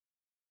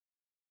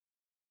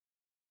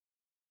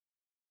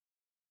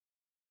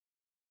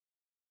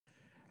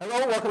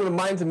Hello, welcome to the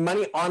Minds and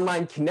Money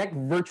Online Connect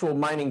Virtual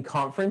Mining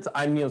Conference.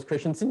 I'm Niels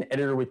Christensen,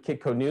 editor with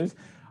KITCO News.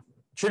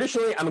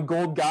 Traditionally, I'm a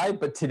gold guy,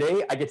 but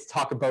today I get to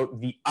talk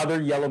about the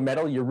other yellow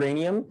metal,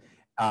 uranium.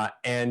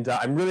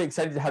 I'm really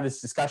excited to have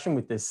this discussion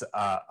with this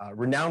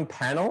renowned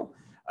panel.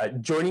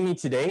 Joining me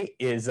today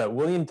is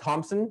William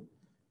Thomson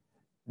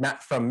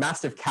from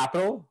Massif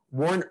Capital,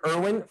 Warren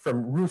Irwin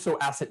from Rosseau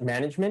Asset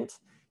Management,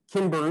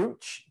 Kim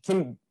Gabruch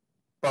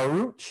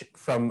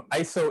from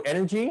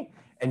IsoEnergy,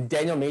 and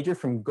Daniel Major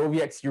from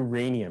Goviex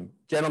Uranium.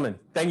 Gentlemen,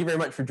 thank you very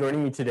much for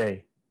joining me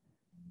today.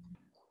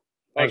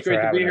 Well, it's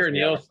great to be here,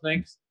 Neil.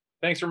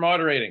 Thanks for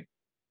moderating.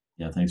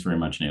 Yeah, thanks very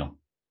much, Neil.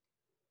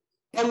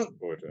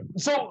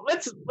 So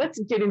let's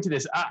get into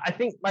this. I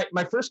think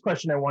my first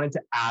question I wanted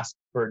to ask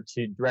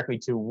directly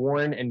to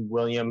Warren and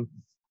William.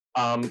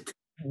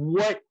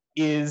 What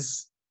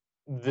is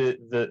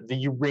the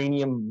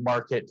uranium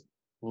market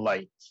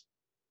like?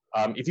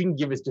 If you can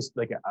give us just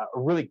like a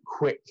really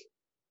quick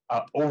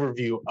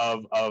overview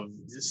of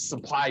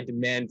supply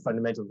demand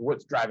fundamentals,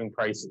 what's driving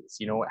prices,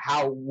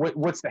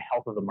 what's the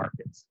health of the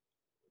markets?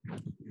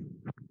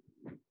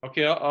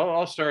 Okay,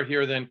 I'll start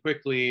here then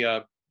quickly.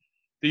 The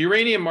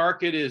uranium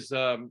market is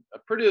a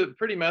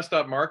pretty messed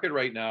up market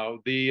right now.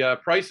 The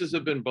prices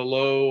have been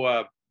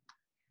below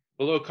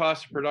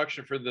cost of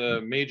production for the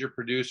major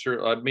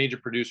producer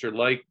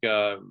like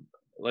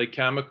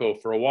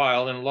Cameco for a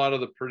while, and a lot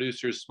of the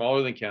producers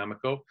smaller than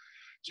Cameco.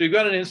 So you've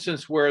got an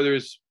instance where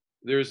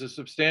there's a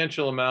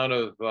substantial amount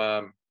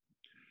of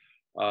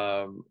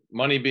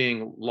money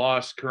being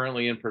lost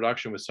currently in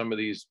production with some of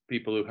these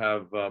people who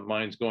have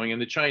mines going.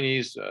 And the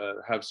Chinese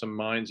have some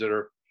mines that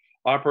are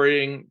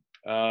operating,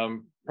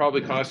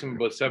 probably costing them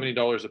about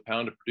 $70 a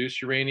pound to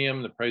produce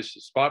uranium. The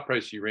spot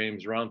price of uranium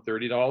is around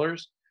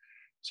 $30.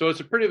 So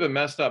it's a pretty of a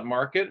messed up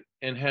market,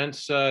 and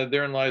hence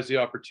therein lies the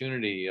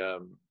opportunity.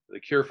 The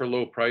cure for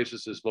low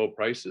prices is low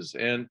prices.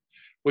 And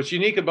what's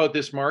unique about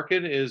this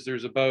market is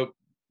there's about,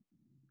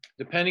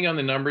 depending on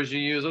the numbers you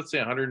use, let's say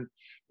 100,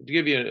 to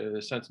give you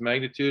a sense of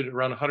magnitude,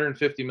 around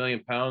 150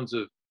 million pounds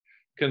of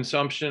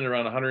consumption,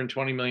 around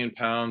 120 million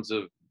pounds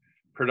of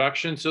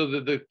production. So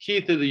the key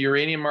to the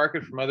uranium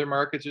market from other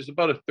markets is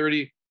about a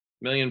 30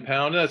 million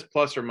pound. That's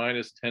plus or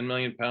minus 10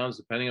 million pounds,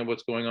 depending on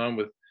what's going on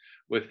with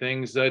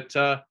things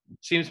that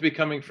seems to be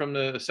coming from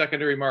the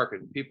secondary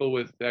market, people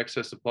with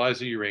excess supplies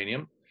of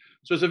uranium.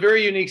 So it's a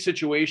very unique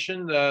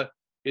situation.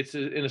 It's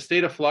in a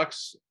state of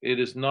flux. It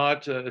is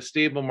not a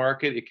stable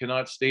market. It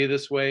cannot stay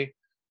this way.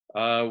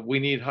 We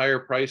need higher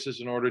prices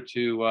in order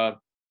to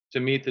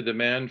meet the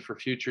demand for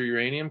future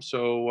uranium.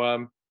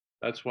 So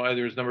that's why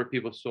there's a number of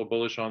people still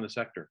bullish on the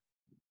sector.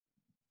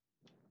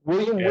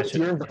 William, what's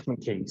your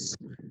investment case?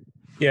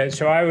 Yeah,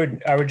 so I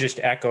would just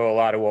echo a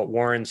lot of what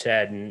Warren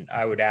said, and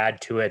I would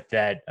add to it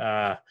that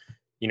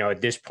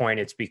at this point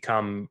it's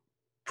become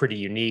pretty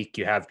unique.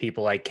 You have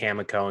people like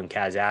Cameco and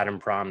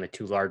Kazatomprom, the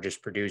two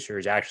largest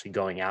producers, actually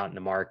going out in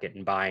the market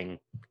and buying,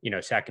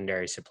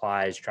 secondary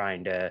supplies,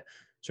 trying to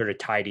sort of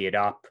tidy it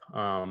up.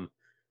 I'm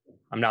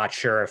not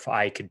sure if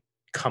I could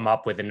come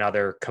up with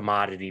another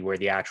commodity where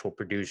the actual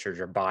producers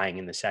are buying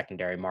in the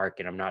secondary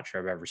market. I'm not sure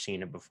I've ever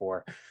seen it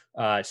before.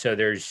 So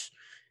there's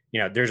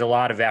a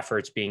lot of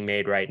efforts being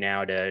made right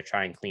now to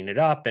try and clean it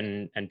up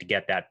and to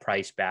get that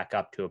price back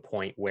up to a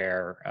point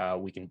where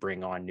we can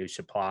bring on new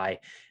supply.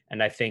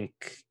 And I think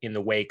in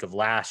the wake of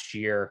last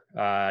year,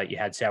 you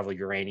had several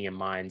uranium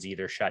mines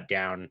either shut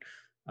down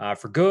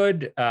for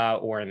good,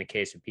 or in the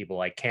case of people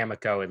like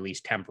Cameco, at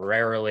least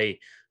temporarily.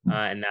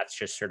 And that's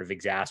just sort of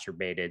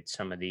exacerbated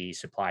some of the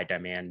supply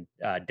demand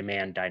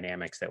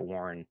dynamics that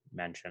Warren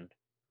mentioned.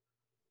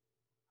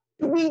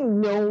 Do we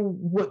know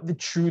what the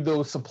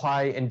true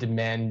supply and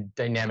demand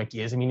dynamic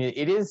is? I mean,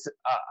 it is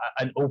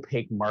an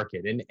opaque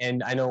market,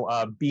 and I know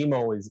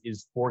BMO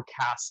is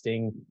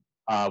forecasting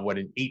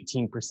an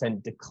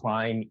 18%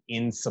 decline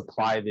in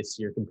supply this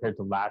year compared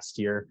to last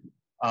year.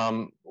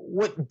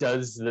 What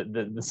does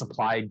the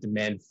supply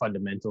demand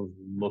fundamentals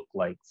look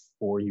like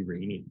for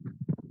uranium?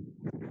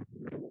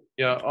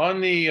 Yeah, on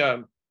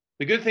the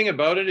good thing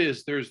about it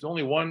is there's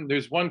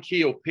one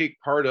key opaque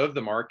part of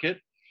the market.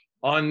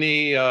 On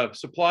the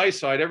supply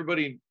side,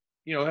 everybody,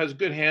 has a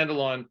good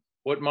handle on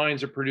what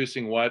mines are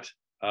producing what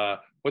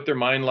their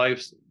mine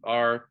lives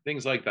are,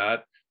 things like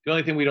that. The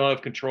only thing we don't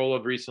have control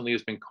of recently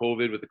has been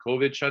COVID, with the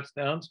COVID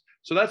shutdowns.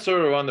 So that's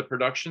sort of on the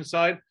production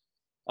side.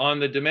 On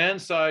the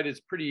demand side, it's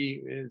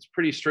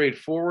pretty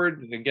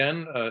straightforward. And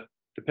again,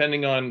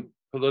 depending on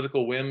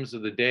political whims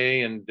of the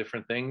day and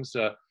different things,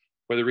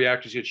 whether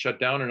reactors get shut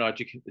down or not,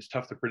 it's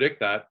tough to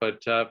predict that.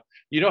 But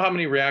you know how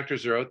many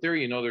reactors are out there,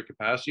 their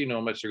capacity, how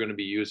much they're going to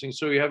be using.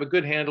 So you have a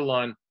good handle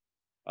on,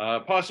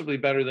 possibly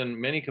better than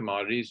many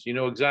commodities,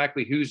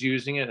 exactly who's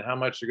using it, and how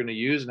much they're going to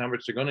use and how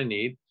much they're going to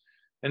need.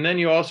 And then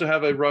you also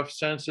have a rough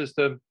sense as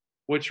to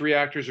which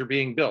reactors are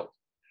being built.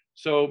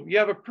 So you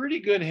have a pretty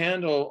good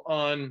handle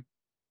on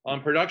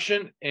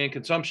production and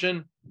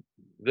consumption.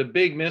 The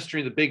big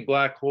mystery, the big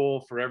black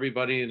hole for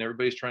everybody, and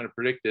everybody's trying to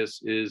predict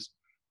this, is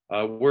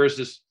where's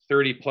this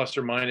 30 plus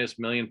or minus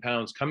million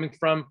pounds coming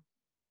from?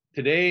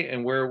 today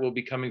and where it will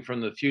be coming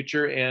from the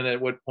future, and at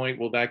what point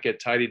will that get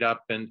tidied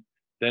up, and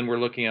then we're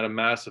looking at a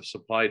massive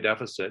supply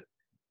deficit.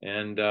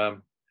 And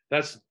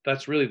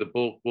that's really the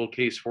bull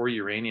case for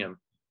uranium,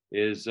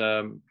 is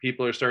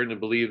people are starting to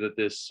believe that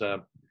this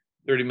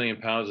 30 million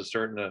pounds is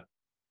starting to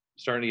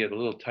get a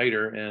little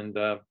tighter, and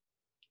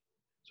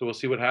so we'll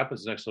see what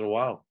happens the next little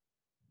while.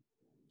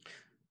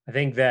 I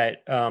think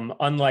that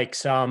unlike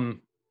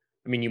some,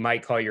 I mean, you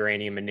might call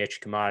uranium a niche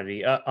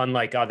commodity,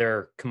 unlike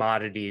other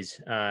commodities,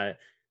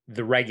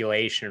 the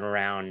regulation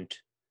around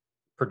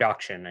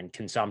production and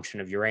consumption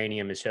of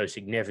uranium is so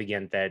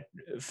significant that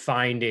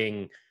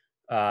finding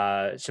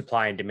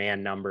supply and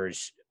demand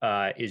numbers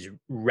is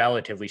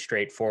relatively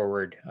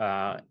straightforward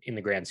in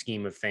the grand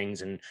scheme of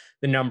things. And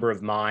the number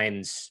of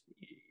mines,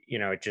 you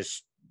know,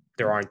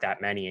 there aren't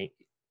that many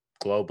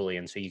globally,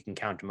 and so you can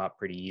count them up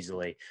pretty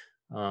easily.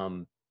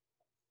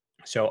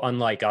 So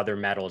unlike other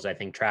metals, I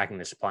think tracking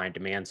the supply and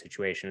demand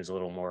situation is a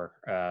little more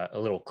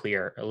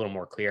clear.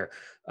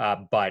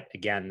 But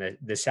again,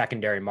 the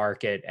secondary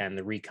market and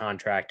the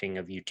recontracting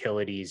of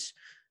utilities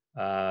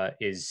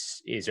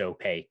is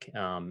opaque,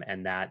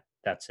 and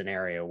that's an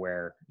area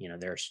where, you know,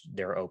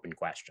 there are open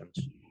questions.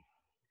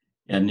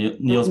 Yeah,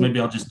 Niels,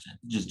 maybe I'll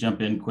just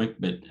jump in quick,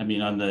 but I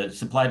mean, on the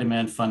supply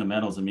demand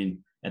fundamentals, I mean,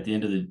 at the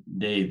end of the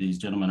day, these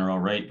gentlemen are all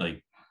right.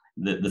 Like,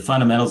 the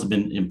fundamentals have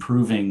been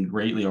improving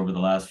greatly over the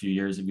last few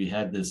years. We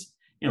had this,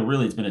 you know,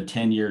 really, it's been a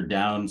 10-year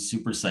down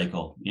super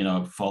cycle, you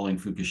know, following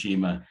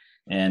Fukushima.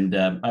 And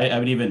I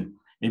would even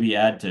maybe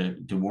add to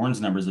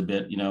Warren's numbers a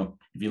bit. You know,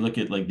 if you look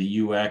at like the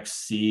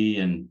UXC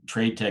and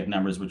Trade Tech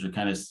numbers, which are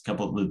kind of a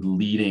couple of the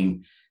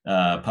leading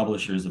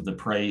publishers of the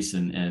price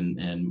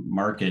and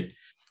market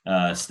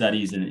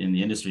studies in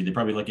the industry, they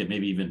probably look at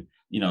maybe even,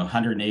 you know,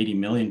 180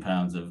 million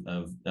pounds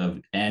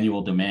of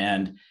annual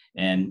demand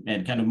and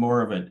kind of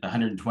more of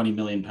 120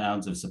 million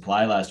pounds of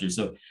supply last year.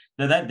 So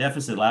that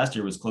deficit last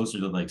year was closer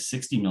to like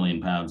 60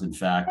 million pounds, in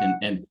fact.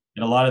 And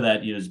a lot of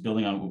that, you know, is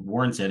building on what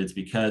Warren said. It's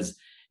because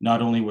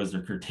not only was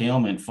there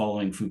curtailment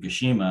following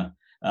Fukushima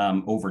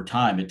over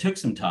time, it took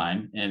some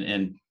time,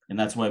 and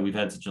that's why we've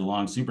had such a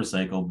long super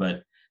cycle.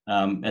 But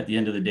at the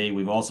end of the day,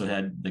 we've also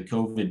had the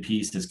COVID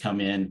piece has come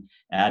in,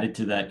 added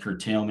to that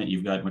curtailment.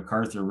 You've got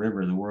McArthur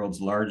River, the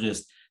world's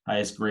largest,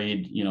 highest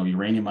grade, you know,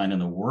 uranium mine in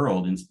the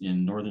world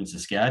in northern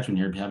Saskatchewan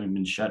here, having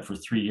been shut for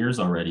 3 years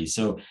already.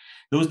 So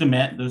those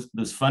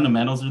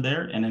fundamentals are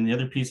there. And then the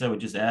other piece I would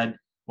just add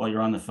while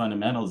you're on the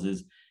fundamentals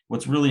is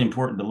what's really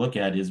important to look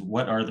at is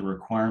what are the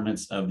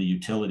requirements of the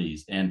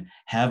utilities, and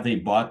have they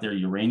bought their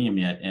uranium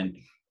yet?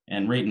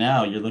 And right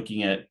now you're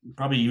looking at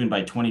probably even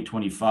by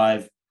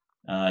 2025,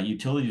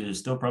 utilities are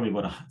still probably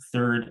about a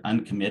third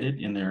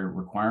uncommitted in their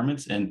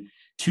requirements, and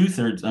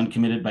 2/3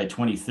 uncommitted by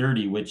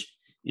 2030, which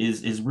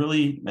is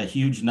really a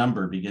huge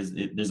number, because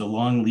there's a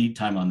long lead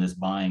time on this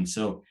buying.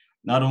 So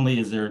not only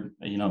is there,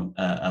 you know,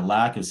 a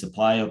lack of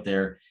supply out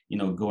there, you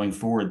know, going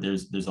forward,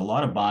 there's a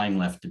lot of buying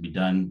left to be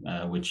done,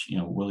 which, you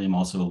know, William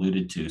also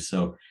alluded to.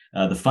 So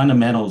the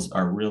fundamentals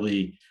are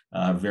really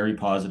very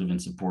positive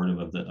and supportive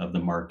of the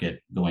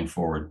market going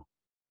forward.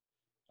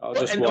 I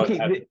just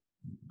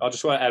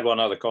want to add one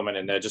other comment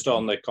in there, just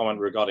on the comment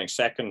regarding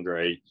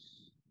secondary.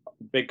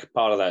 Big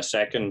part of that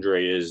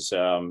secondary is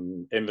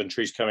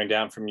inventories coming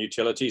down from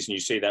utilities, and you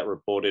see that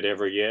reported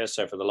every year.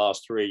 So for the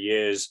last 3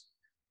 years,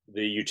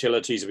 the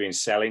utilities have been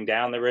selling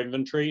down their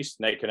inventories.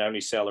 They can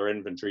only sell their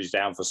inventories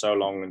down for so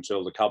long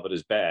until the cupboard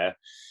is bare.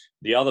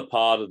 The other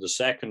part of the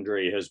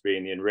secondary has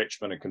been the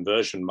enrichment and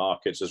conversion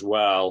markets as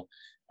well.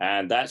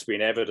 And that's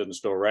been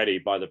evidenced already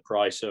by the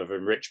price of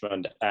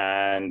enrichment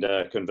and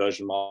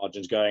conversion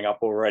margins going up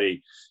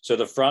already. So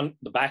the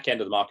back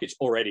end of the market's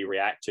already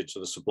reacted to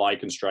the supply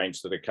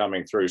constraints that are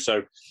coming through.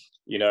 So,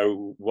 you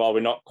know, while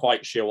we're not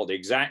quite sure what the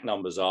exact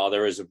numbers are,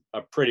 there is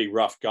a pretty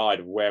rough guide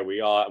of where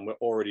we are, and we're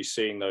already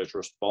seeing those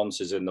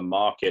responses in the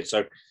market.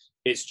 So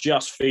it's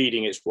just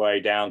feeding its way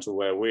down to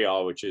where we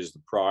are, which is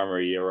the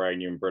primary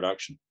uranium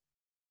production.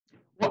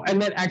 Well, and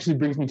that actually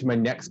brings me to my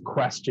next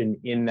question,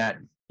 in that,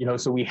 you know,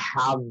 so we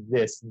have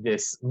this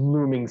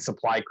looming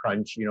supply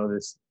crunch, you know,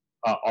 this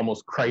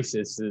almost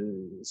crisis,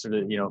 sort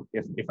of, you know,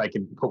 if I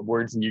can put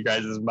words in you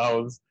guys'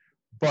 mouths.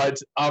 But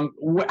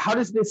how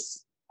does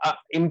this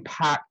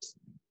impact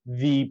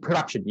the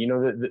production? You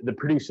know, the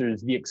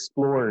producers, the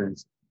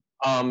explorers.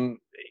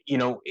 You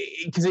know,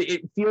 because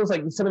it feels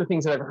like some of the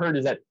things that I've heard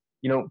is that,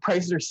 you know,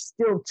 prices are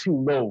still too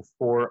low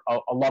for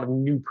a lot of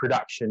new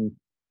production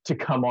to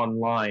come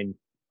online.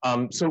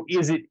 So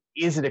is it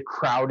a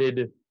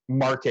crowded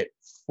market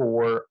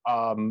for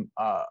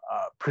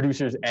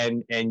producers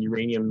and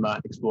uranium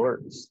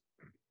explorers?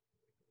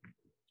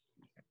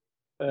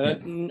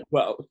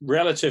 Well,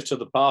 relative to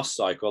the past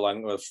cycle, I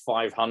think it was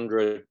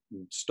 500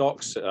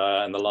 stocks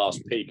in the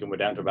last peak, and we're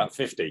down to about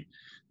 50.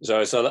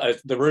 So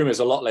the room is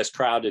a lot less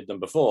crowded than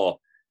before.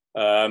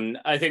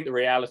 I think the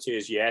reality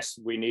is, yes,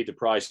 we need the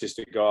prices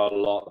to go a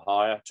lot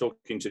higher.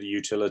 Talking to the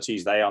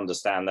utilities, they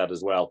understand that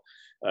as well.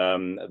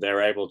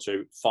 They're able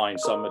to find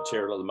some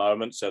material at the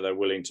moment, so they're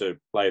willing to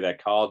play their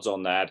cards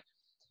on that.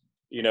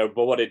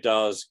 but what it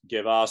does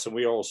give us, and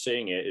we're all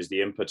seeing it, is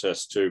the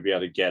impetus to be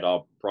able to get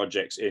our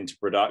projects into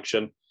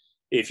production.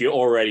 If you're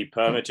already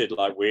permitted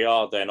like we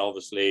are, then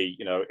obviously,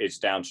 it's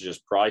down to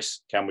just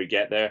price. Can we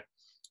get there?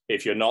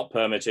 If you're not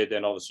permitted,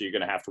 then obviously you're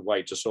going to have to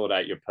wait to sort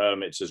out your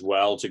permits as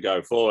well to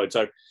go forward.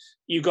 So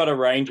you've got a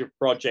range of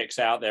projects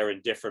out there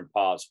in different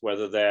parts,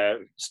 whether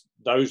they're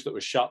those that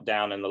were shut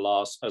down in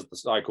as the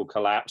cycle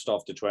collapsed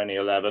after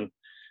 2011,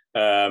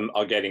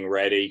 are getting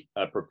ready,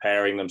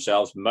 preparing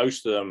themselves.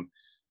 Most of them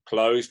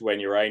closed when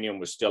uranium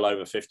was still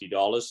over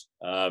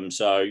 $50.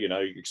 So, you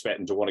expect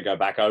them to want to go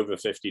back over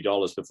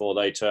 $50 before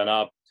they turn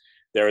up.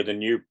 There are the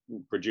new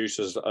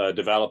producers,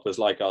 developers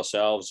like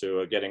ourselves who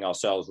are getting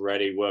ourselves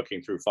ready,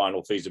 working through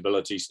final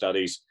feasibility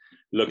studies,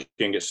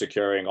 looking at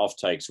securing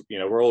offtakes.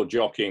 We're all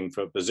jockeying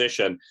for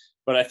position,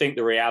 but I think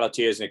the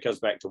reality is, and it comes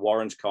back to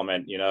Warren's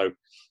comment,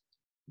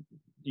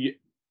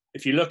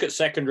 if you look at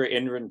secondary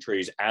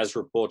inventories as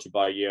reported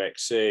by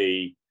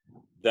UxC,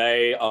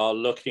 they are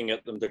looking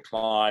at them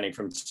declining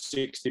from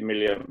 60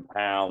 million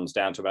pounds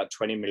down to about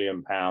 20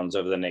 million pounds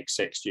over the next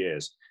 6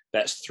 years.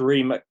 That's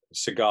 3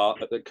 Cigar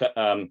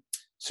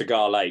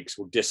Lakes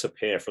will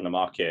disappear from the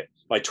market.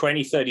 By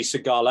 2030,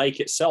 Cigar Lake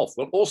itself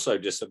will also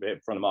disappear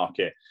from the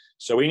market.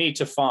 So we need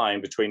to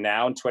find between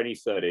now and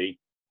 2030,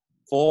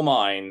 4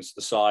 mines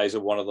the size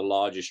of one of the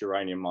largest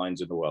uranium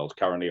mines in the world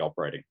currently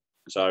operating.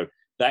 So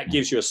that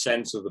gives you a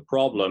sense of the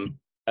problem.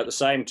 At the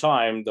same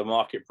time, the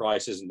market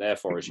price isn't there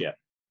for us yet.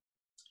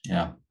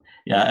 Yeah,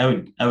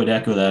 I would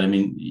echo that. I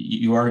mean,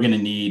 you are going to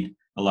need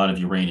a lot of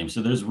uranium,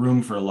 so there's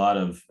room for a lot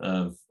of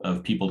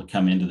people to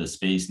come into the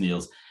space,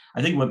 Niels.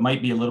 I think what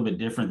might be a little bit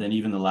different than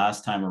even the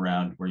last time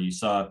around, where you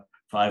saw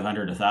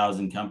 500,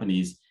 1,000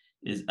 companies,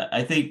 is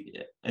I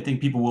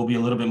think people will be a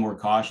little bit more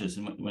cautious.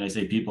 And when I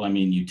say people, I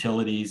mean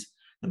utilities,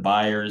 the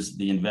buyers,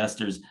 the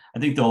investors. I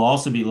think they'll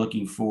also be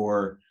looking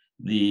for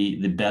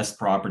the best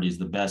properties,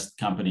 the best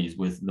companies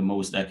with the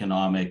most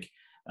economic,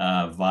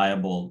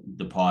 viable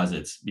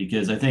deposits.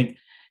 Because I think,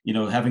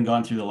 having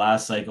gone through the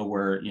last cycle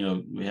where,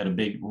 we had a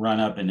big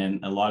run up and then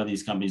a lot of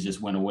these companies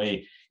just went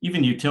away.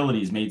 Even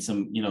utilities made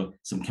some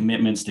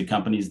commitments to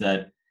companies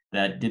that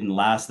didn't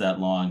last that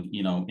long,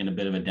 in a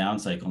bit of a down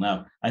cycle.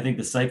 Now, I think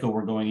the cycle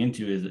we're going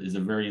into is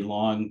a very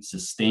long,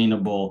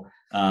 sustainable,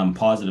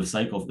 positive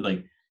cycle,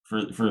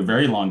 for a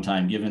very long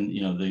time, given,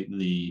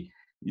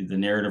 the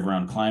narrative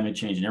around climate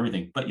change and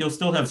everything. But you'll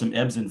still have some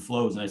ebbs and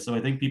flows. And so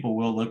I think people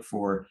will look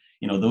for,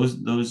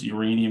 those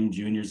uranium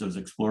juniors, those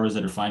explorers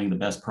that are finding the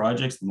best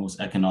projects, the most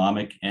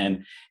economic,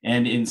 and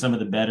in some of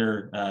the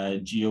better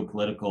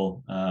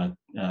geopolitical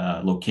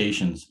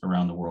locations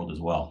around the world as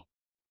well.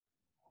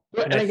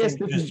 And I guess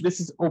this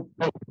is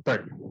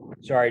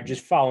sorry,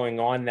 just following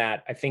on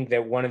that, I think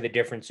that one of the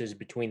differences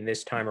between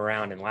this time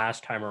around and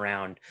last time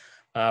around,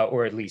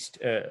 or at least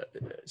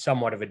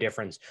somewhat of a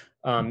difference,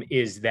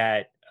 is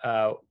that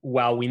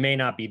while we may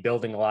not be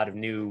building a lot of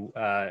new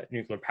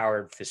nuclear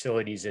powered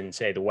facilities in,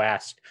 say, the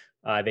West,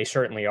 they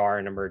certainly are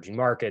in emerging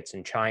markets.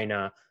 In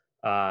China,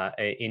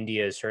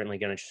 India is certainly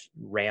going to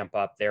ramp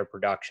up their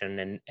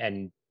production.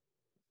 And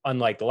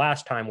unlike the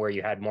last time where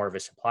you had more of a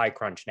supply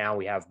crunch, now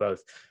we have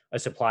both a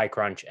supply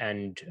crunch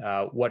and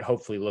what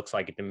hopefully looks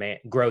like a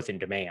growth in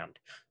demand.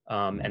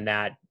 And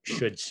that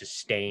should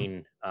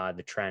sustain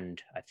the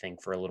trend, I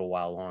think, for a little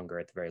while longer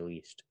at the very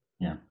least.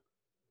 Yeah.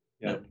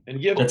 Yeah. And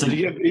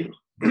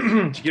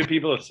to give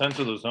people a sense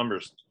of those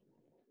numbers,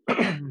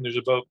 there's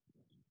about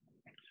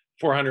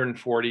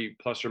 440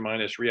 plus or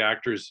minus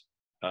reactors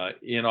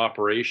in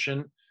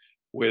operation,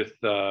 with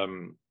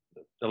the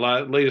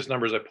latest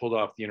numbers I pulled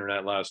off the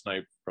internet last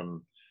night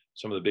from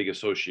some of the big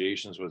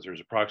associations was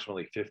there's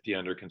approximately 50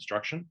 under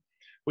construction.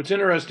 What's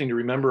interesting to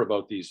remember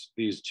about these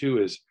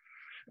two is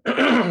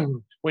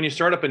when you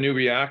start up a new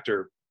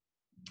reactor,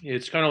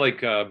 it's kind of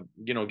like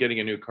getting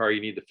a new car.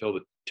 You need to fill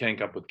the tank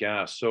up with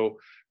gas. So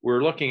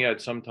we're looking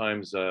at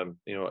sometimes a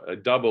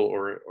double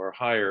or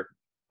higher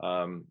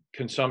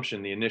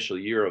consumption the initial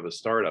year of a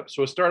startup.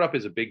 So a startup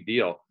is a big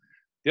deal.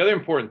 The other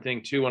important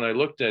thing too, when I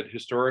looked at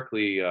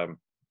historically,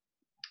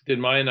 did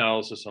my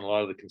analysis on a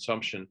lot of the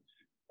consumption,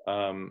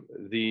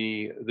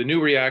 the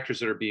new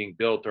reactors that are being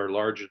built are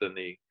larger than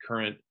the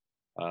current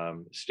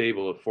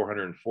stable of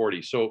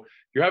 440. So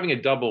you're having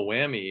a double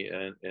whammy,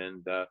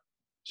 and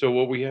so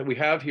what we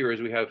have here is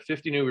we have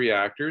 50 new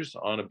reactors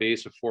on a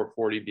base of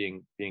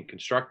 440 being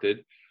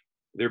constructed.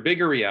 They're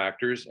bigger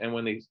reactors, and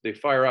when they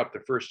fire up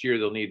the first year,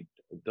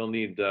 they'll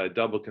need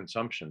double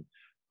consumption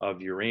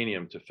of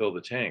uranium to fill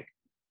the tank.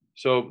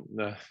 So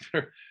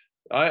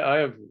I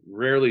have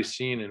rarely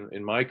seen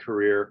in my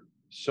career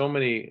so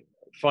many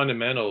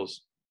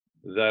fundamentals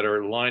that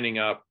are lining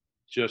up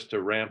just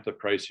to ramp the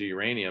price of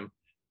uranium.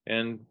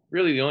 And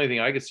really the only thing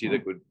I could see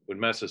that would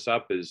mess us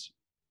up is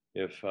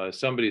if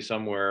somebody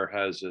somewhere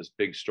has this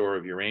big store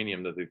of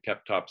uranium that they've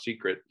kept top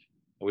secret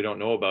and we don't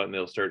know about, and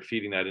they'll start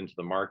feeding that into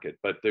the market.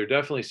 But there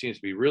definitely seems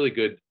to be really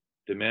good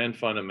demand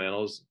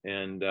fundamentals,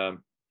 and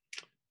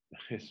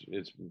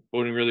it's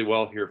boding really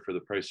well here for the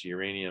price of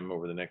uranium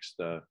over the next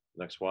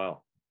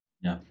while.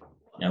 Yeah.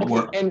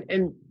 Okay.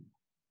 And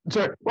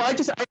Sorry. Well,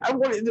 I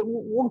wanted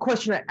one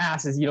question I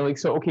asked is, like,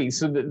 so okay,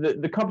 so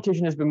the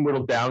competition has been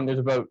whittled down. There's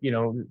about,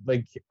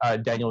 like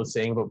Daniel was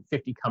saying, about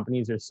 50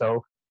 companies or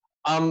so.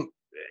 Warren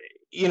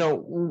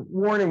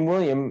and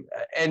William,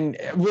 and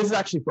this is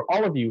actually for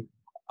all of you.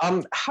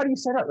 How do you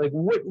set up? Like,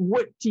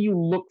 what do you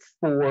look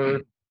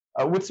for?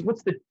 What's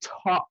the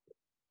top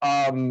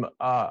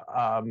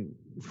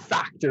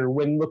factor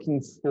when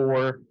looking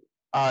for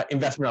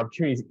investment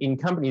opportunities in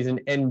companies?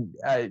 And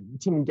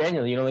Tim and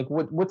Daniel, like,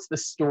 what's the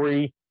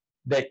story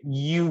that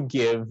you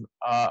give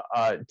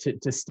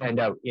to stand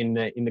out in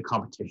the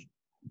competition?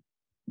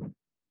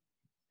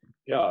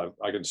 Yeah,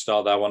 I can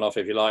start that one off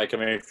if you like. I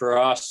mean, for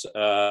us,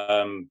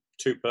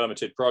 2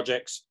 permitted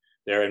projects.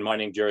 They're in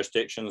mining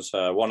jurisdictions.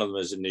 One of them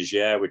is in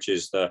Niger, which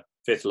is the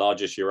 5th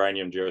largest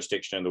uranium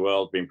jurisdiction in the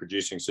world, been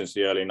producing since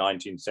the early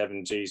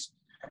 1970s.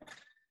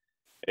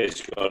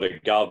 It's got a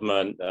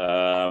government,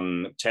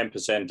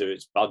 10% of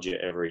its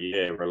budget every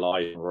year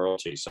relies on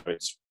royalties, so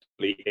it's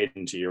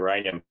into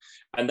uranium.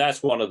 And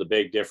that's one of the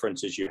big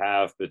differences you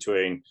have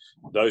between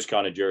those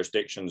kind of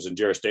jurisdictions and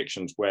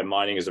jurisdictions where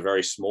mining is a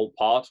very small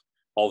part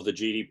of the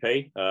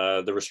GDP.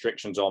 The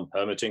restrictions on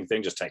permitting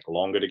things just take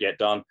longer to get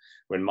done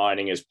when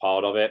mining is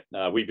part of it.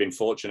 We've been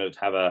fortunate to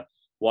have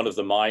one of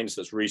the mines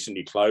that's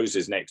recently closed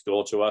is next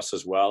door to us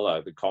as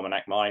well, the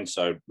Cominac mine.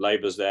 So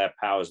labor's there,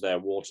 power's there,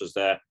 water's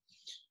there.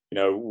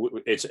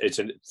 It's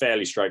a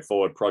fairly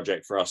straightforward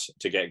project for us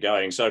to get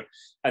going. So,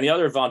 and the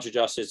other advantage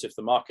us is if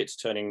the market's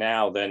turning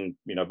now, then,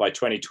 by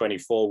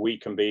 2024, we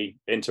can be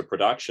into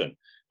production,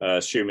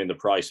 assuming the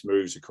price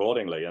moves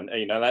accordingly. And,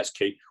 that's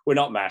key. We're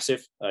not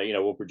massive.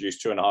 We'll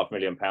produce 2.5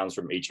 million pounds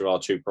from each of our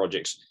 2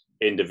 projects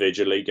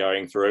individually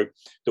going through.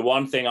 The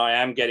one thing I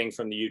am getting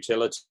from the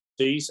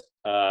utilities,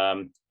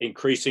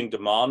 increasing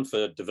demand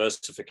for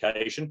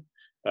diversification.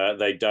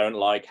 They don't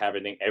like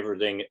having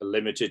everything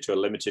limited to a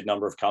limited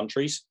number of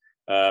countries.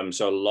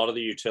 So a lot of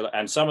the utility,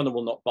 and some of them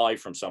will not buy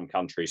from some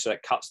countries, so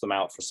that cuts them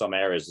out for some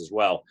areas as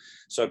well.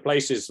 So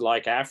places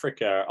like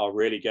Africa are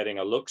really getting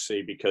a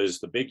look-see because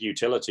the big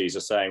utilities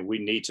are saying we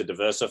need to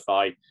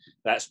diversify.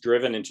 That's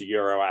driven into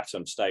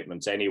Euratom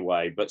statements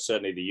anyway, but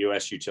certainly the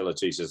US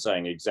utilities are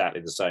saying exactly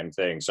the same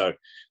thing. So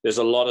there's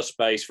a lot of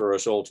space for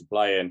us all to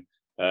play in.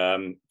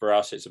 For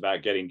us, it's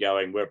about getting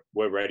going.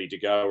 We're ready to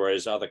go,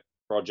 whereas other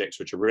projects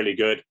which are really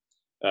good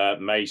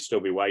may still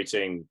be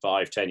waiting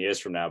 5-10 years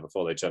from now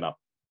before they turn up.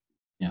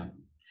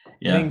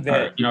 I think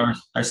that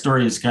our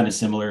story is kind of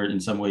similar in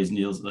some ways,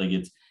 Niels. Like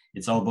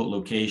it's all about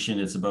location.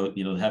 It's about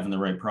having the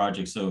right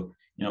project. So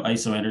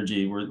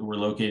IsoEnergy, we're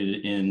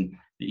located in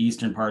the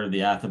eastern part of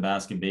the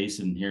Athabasca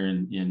Basin here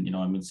in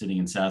I'm sitting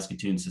in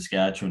Saskatoon,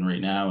 Saskatchewan right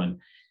now,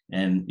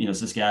 and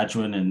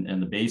Saskatchewan and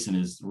the basin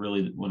is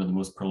really one of the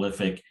most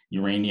prolific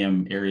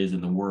uranium areas in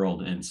the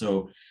world. And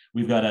so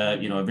we've got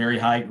a very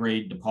high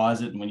grade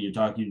deposit. And when you're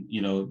talking,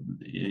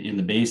 in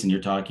the basin, you're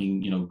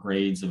talking,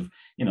 grades of,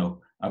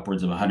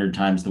 upwards of 100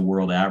 times the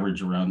world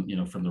average around,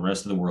 from the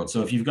rest of the world.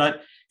 So if you've got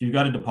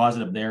a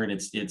deposit up there and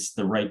it's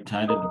the right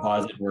kind of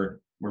deposit, we're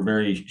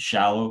very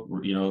shallow,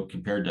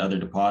 compared to other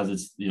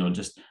deposits,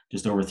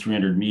 just over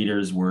 300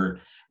 meters. We're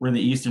in the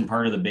eastern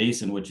part of the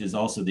basin, which is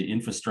also the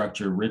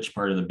infrastructure rich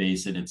part of the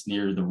basin. It's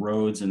near the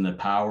roads and the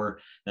power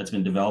that's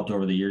been developed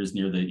over the years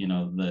near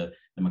the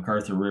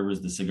MacArthur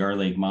Rivers, the Cigar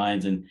Lake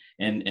mines. And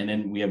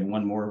then we have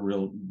one more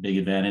real big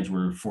advantage.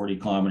 We're 40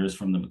 kilometers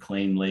from the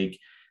McLean Lake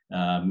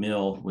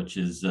mill, which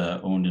is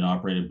owned and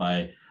operated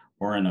by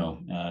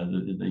Orano,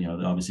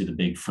 obviously the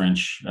big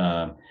French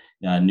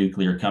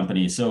nuclear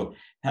company. So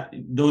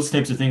those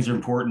types of things are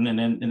important.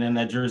 And then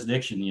that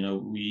jurisdiction,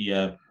 we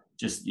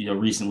just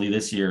recently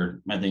this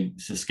year, I think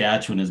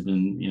Saskatchewan has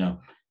been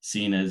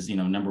seen as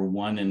number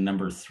 1 and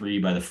number 3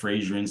 by the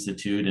Fraser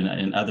Institute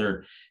and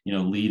other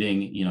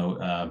leading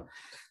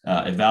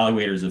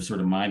evaluators of sort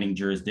of mining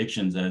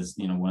jurisdictions as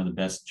one of the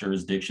best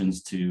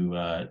jurisdictions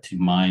to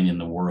mine in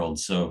the world.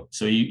 So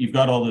you've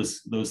got all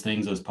those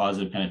things, those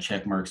positive kind of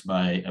check marks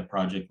by a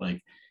project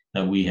like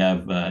that we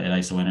have at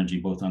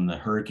IsoEnergy, both on the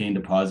Hurricane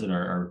deposit,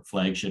 our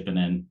flagship, and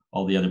then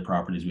all the other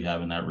properties we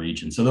have in that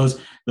region. So those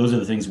are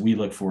the things we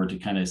look for to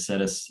kind of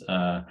set us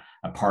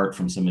apart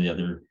from some of the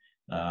other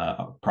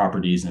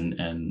properties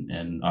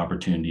and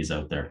opportunities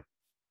out there.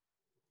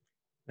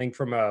 I think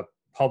from a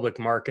public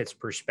markets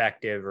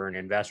perspective or an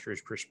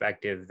investor's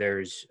perspective,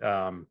 there's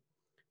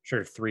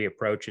sort of 3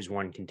 approaches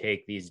one can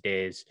take these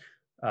days.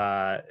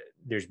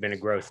 There's been a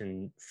growth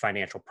in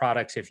financial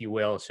products, if you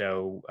will.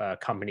 So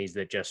companies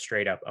that just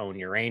straight up own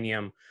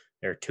uranium,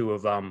 there are 2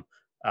 of them.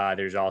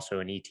 There's also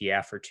an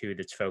ETF or 2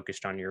 that's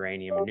focused on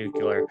uranium and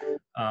nuclear.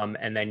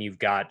 And then you've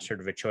got sort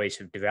of a choice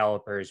of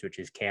developers, which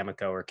is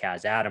Cameco or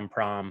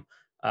Kazatomprom.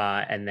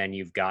 And then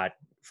you've got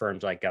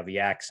firms like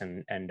Goviex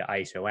and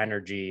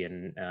IsoEnergy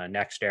and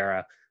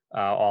NextEra,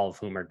 all of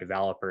whom are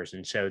developers.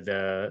 And so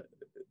the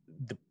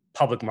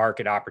public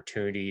market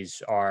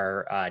opportunities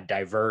are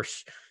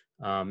diverse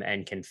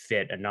and can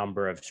fit a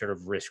number of sort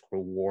of risk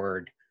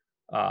reward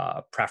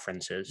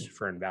preferences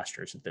for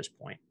investors at this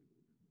point.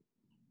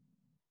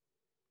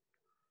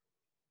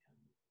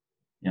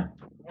 Do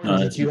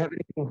you have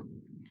anything?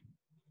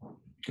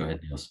 Go ahead,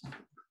 Niels.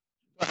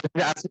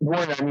 That's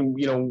one. I mean,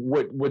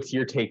 what's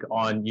your take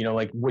on,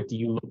 like, what do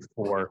you look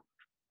for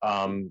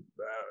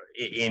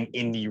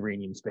in the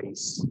uranium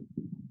space?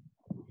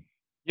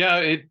 Yeah,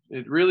 it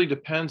really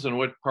depends on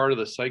what part of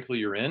the cycle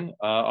you're in.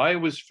 I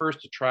was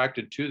first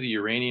attracted to the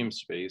uranium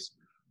space.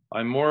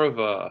 I'm more of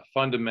a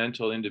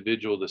fundamental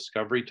individual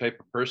discovery type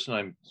of person.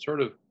 I'm sort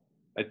of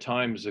at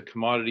times a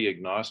commodity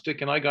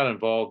agnostic, and I got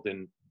involved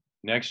in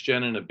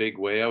NextGen in a big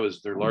way. I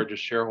was their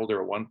largest shareholder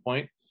at one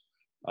point,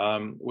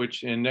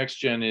 which in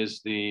NextGen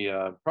is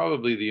the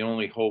probably the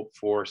only hope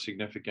for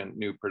significant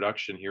new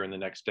production here in the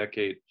next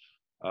decade.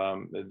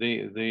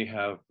 They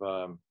have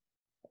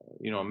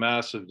a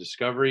massive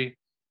discovery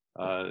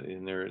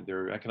in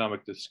their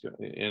economic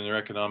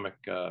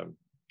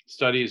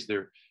studies.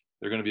 They're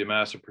going to be a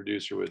massive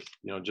producer with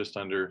just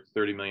under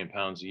 30 million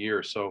pounds a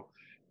year. So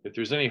if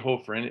there's any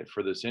hope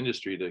for this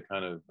industry to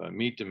kind of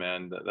meet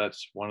demand,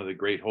 that's one of the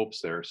great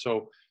hopes there.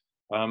 So,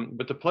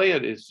 but to play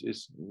it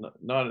is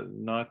not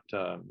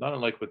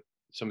unlike what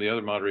some of the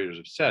other moderators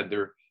have said.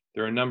 There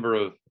are a number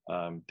of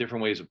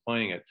different ways of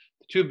playing it.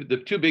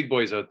 The two big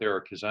boys out there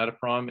are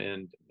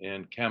Kazatomprom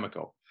and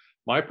Cameco.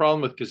 My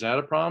problem with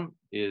Kazatomprom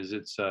is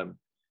it's an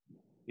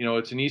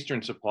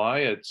Eastern supply.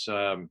 It's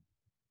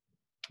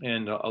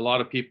and a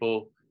lot of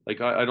people, like,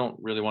 I don't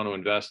really want to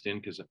invest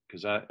in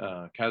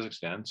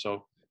Kazakhstan,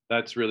 so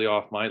that's really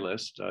off my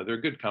list. They're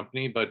a good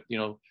company, but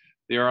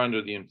they are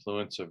under the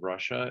influence of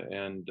Russia,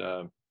 and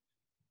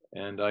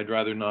I'd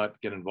rather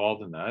not get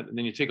involved in that. And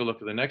then you take a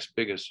look at the next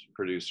biggest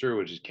producer,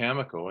 which is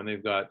Cameco, and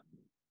they've got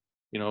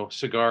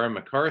Cigar and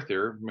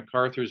MacArthur.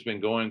 MacArthur's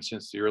been going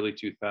since the early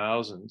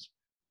 2000s.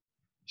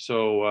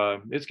 So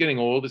it's getting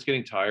old, it's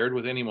getting tired.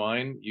 With any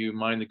mine, you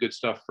mine the good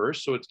stuff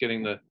first. So it's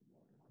getting the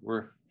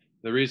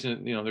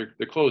reason,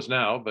 they're closed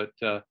now, but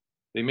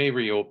they may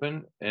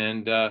reopen.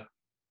 And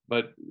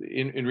but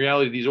in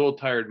reality, these old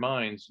tired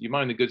mines, you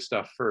mine the good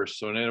stuff first.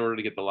 So in order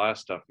to get the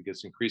last stuff, it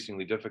gets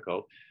increasingly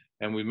difficult.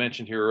 And we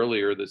mentioned here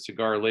earlier that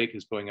Cigar Lake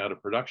is going out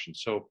of production.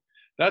 So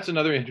that's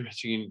another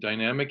interesting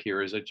dynamic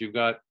here, is that you've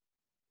got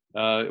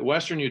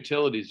Western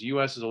utilities. The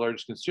U.S. is the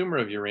largest consumer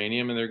of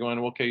uranium, and they're going,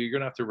 okay, you're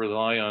going to have to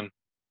rely on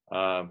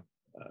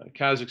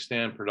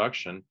Kazakhstan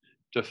production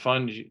to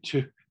fund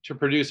to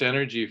produce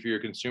energy for your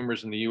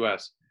consumers in the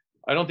U.S.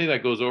 I don't think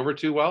that goes over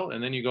too well.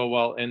 And then you go,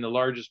 well, and the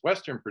largest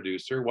Western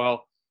producer,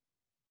 well,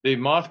 they've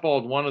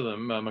mothballed one of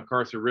them,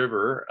 MacArthur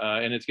River,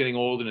 and it's getting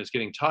old and it's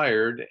getting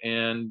tired.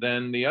 And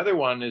then the other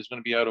one is going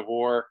to be out of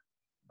ore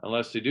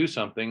unless they do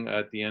something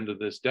at the end of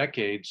this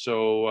decade.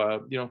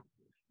 So,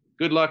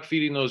 good luck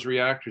feeding those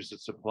reactors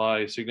that supply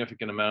a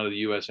significant amount of the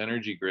U.S.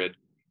 energy grid.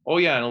 Oh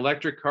yeah, and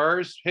electric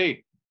cars,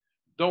 hey,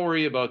 don't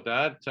worry about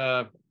that.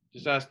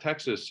 Just ask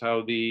Texas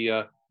how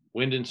the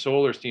wind and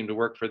solar seem to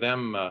work for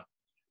them.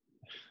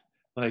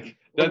 Like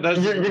that's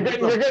you're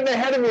getting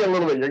ahead of me a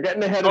little bit. You're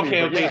getting ahead of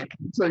me. Okay.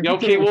 Yeah,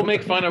 okay, we'll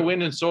make fun of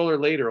wind and solar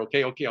later.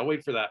 Okay, I'll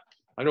wait for that.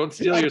 I don't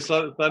steal your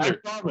thunder.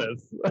 I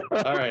promise.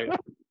 All right.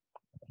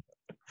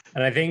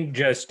 And I think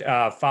just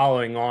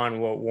following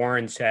on what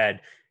Warren said,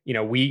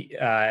 we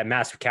at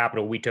Massif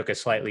Capital, we took a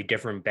slightly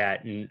different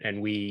bet,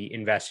 and we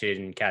invested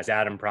in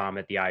Kazatomprom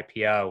at the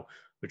IPO,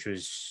 which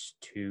was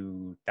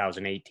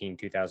 2018,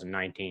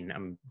 2019.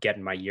 I'm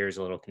getting my years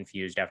a little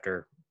confused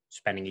after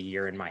spending a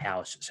year in my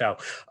house. So,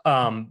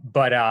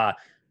 but I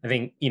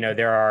think,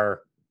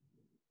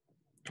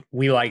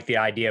 we like the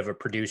idea of a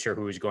producer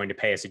who is going to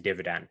pay us a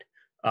dividend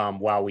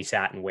while we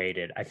sat and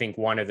waited. I think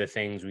one of the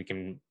things we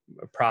can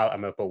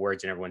I'm going to put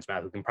words in everyone's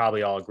mouth, we can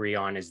probably all agree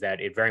on, is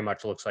that it very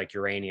much looks like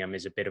uranium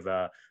is a bit of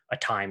a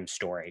time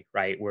story,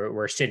 right?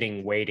 We're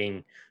sitting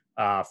waiting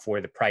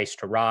for the price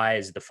to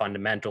rise. The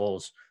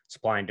fundamentals,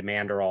 supply and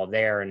demand, are all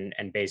there,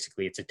 and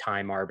basically it's a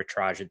time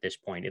arbitrage at this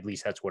point. At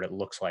least that's what it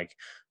looks like.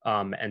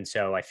 And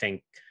so I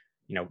think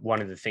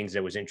one of the things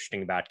that was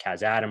interesting about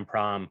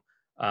Kazatomprom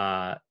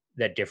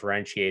that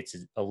differentiates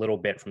a little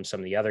bit from some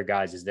of the other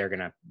guys is they're going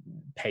to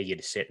pay you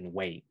to sit and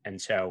wait.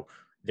 And so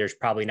there's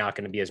probably not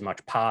going to be as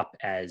much pop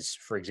as,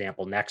 for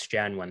example,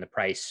 NextGen. When the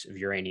price of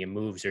uranium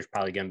moves, there's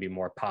probably going to be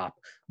more pop.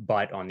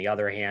 But on the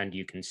other hand,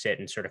 you can sit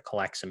and sort of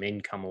collect some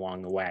income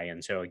along the way.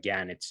 And so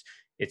again,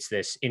 it's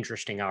this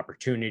interesting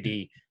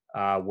opportunity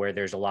where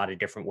there's a lot of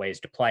different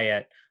ways to play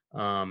it.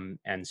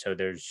 And so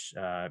there's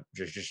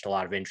just a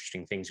lot of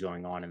interesting things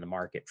going on in the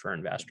market for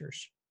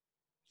investors.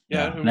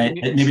 Yeah,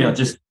 maybe I'll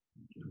just.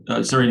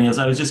 Sorry, Niels.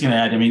 I was just going to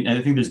add. I mean, I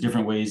think there's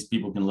different ways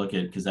people can look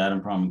at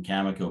Kazatomprom and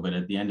Cameco, but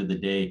at the end of the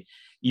day,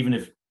 even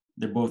if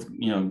they're both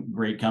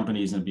great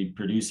companies and be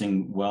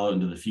producing well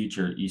into the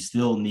future, you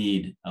still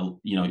need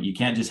you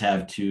can't just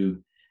have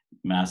two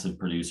massive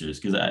producers,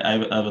 because I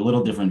have a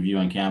little different view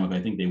on Cameco.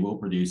 I think they will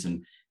produce,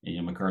 and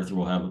MacArthur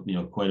will have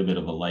quite a bit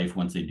of a life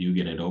once they do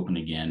get it open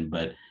again.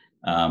 But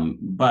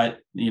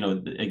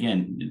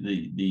again,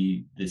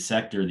 the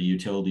sector, the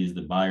utilities,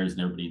 the buyers,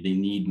 and everybody, they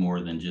need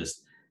more than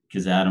just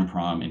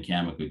Kazatomprom and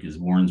Cameco, because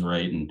Warren's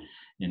right and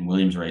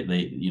William's right.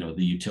 They,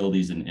 the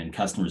utilities and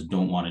customers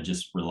don't want to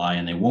just rely,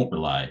 and they won't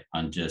rely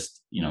on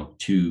just,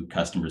 two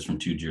customers from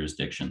two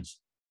jurisdictions.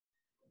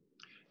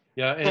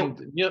 Yeah, and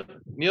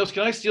Niels,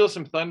 can I steal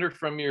some thunder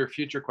from your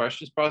future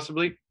questions,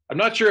 possibly? I'm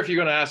not sure if you're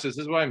going to ask this.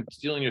 This is why I'm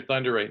stealing your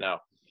thunder right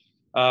now.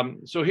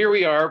 So here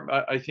we are.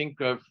 I think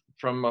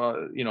from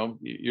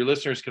your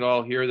listeners could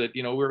all hear that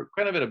we're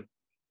kind of in a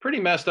pretty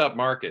messed up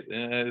market,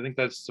 and I think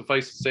that's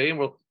suffice to say. And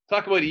we'll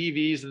talk about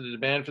EVs and the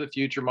demand for the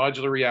future,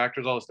 modular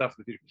reactors, all the stuff for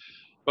the future.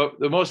 But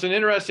the most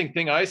interesting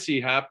thing I see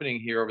happening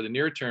here over the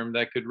near term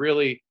that could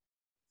really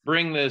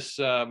bring this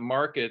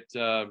market,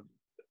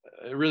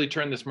 really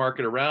turn this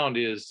market around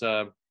is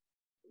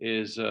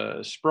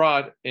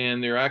Sprott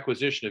and their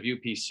acquisition of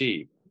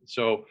UPC.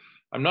 So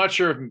I'm not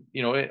sure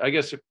if, I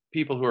guess if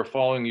people who are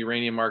following the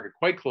uranium market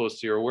quite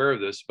closely are aware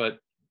of this, but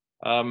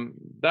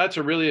that's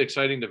a really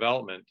exciting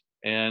development.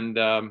 And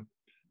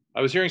I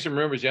was hearing some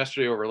rumors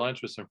yesterday over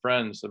lunch with some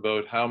friends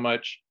about how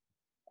much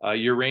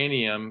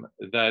uranium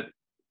that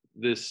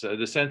this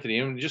entity,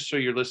 and just so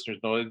your listeners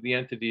know, the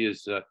entity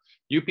is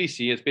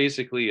UPC. It's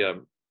basically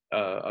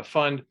a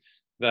fund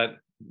that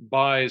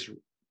buys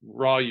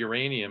raw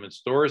uranium and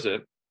stores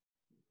it,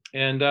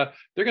 and they're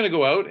going to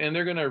go out and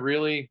they're going to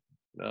really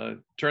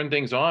turn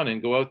things on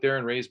and go out there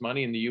and raise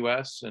money in the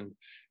U.S.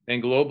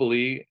 and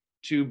globally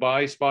to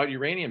buy spot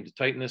uranium to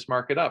tighten this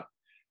market up.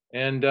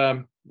 And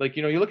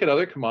you look at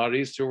other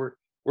commodities, so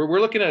we're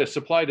looking at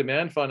supply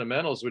demand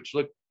fundamentals which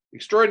look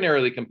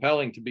extraordinarily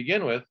compelling to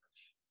begin with,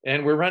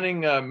 and we're running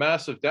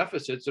massive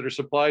deficits that are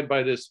supplied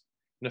by this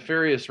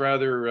nefarious,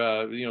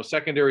 rather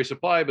secondary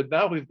supply. But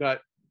now we've got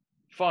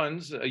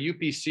funds,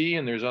 UPC,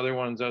 and there's other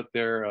ones out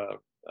there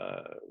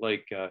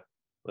like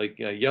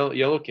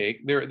Yellow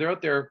Cake. They're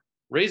out there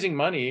raising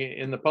money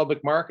in the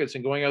public markets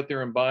and going out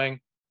there and buying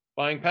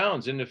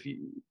pounds. And if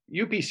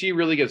UPC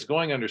really gets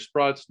going under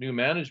Sprott's new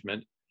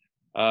management,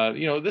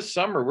 this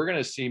summer we're going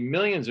to see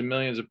millions and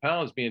millions of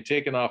pounds being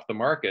taken off the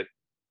market.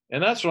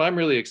 And that's what I'm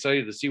really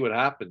excited to see what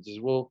happens. Is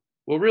we'll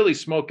really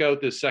smoke out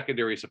this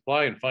secondary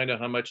supply and find out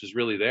how much is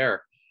really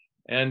there.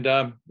 And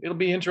it'll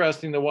be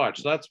interesting to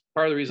watch. So that's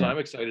part of the reason I'm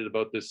excited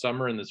about this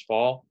summer and this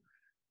fall,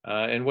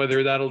 and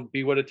whether that'll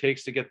be what it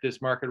takes to get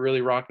this market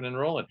really rocking and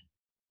rolling.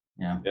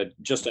 Yeah.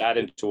 Just to add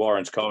into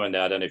Warren's comment,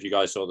 I don't know if you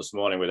guys saw this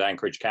morning with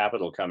Anchorage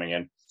Capital coming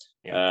in,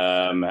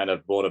 and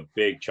have bought a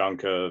big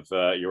chunk of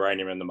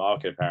uranium in the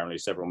market, apparently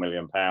several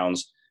million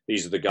pounds.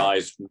 These are the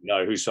guys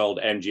who sold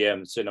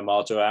MGM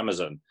Cinema to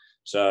Amazon.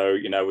 So,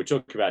 we're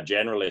talking about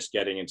generalists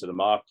getting into the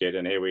market,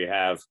 and here we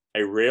have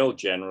a real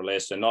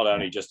generalist, and not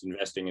only just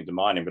investing into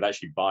mining, but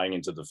actually buying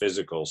into the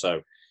physical. So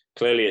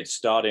clearly it's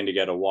starting to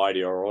get a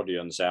wider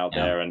audience out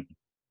there. And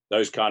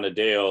those kind of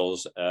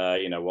deals,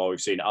 while we've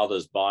seen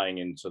others buying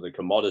into the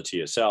commodity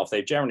itself,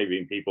 they've generally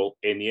been people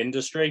in the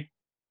industry.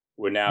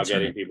 We're now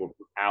getting people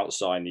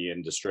outside the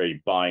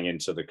industry buying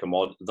into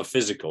the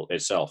physical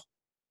itself.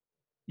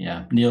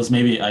 Yeah, Niels,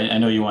 maybe I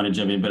know you want to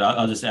jump in, but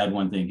I'll just add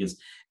one thing, because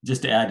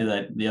just to add to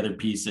that, the other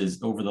piece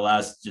is over the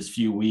last just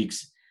few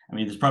weeks,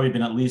 there's probably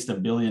been at least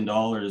 $1 billion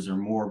or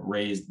more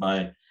raised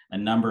by a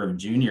number of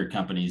junior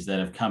companies that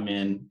have come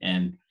in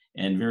and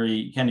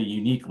very kind of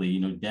uniquely,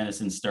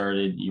 Denison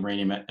started,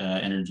 Uranium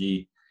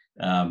Energy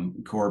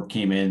Corp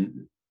came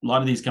in. A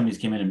lot of these companies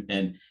came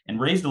in and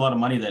raised a lot of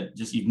money that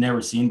just you've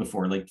never seen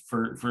before. Like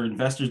for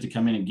investors to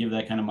come in and give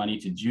that kind of money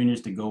to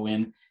juniors to go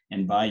in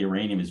and buy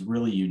uranium is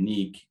really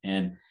unique.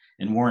 And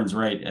Warren's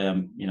right.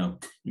 You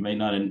may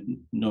not have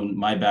known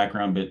my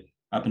background, but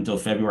up until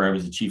February, I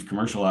was the chief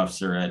commercial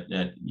officer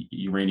at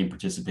Uranium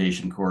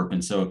Participation Corp.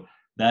 And so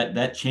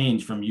that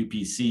change from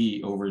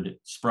UPC over to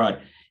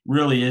Sprott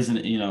really is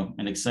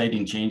an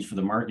exciting change for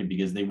the market,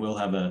 because they will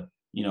have an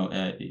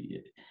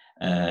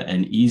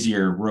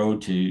easier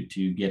road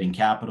to getting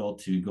capital,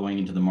 to going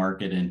into the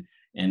market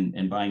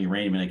and buying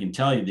uranium. And I can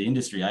tell you, the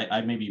industry,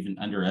 I maybe even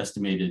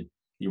underestimated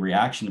the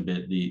reaction a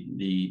bit.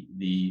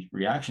 The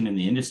reaction in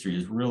the industry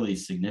is really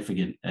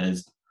significant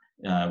as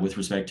with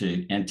respect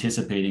to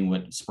anticipating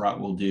what Sprott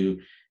will do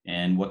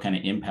and what kind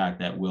of impact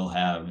that will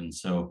have. And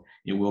so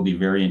it will be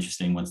very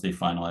interesting once they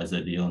finalize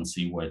that deal and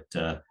see what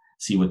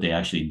they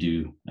actually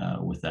do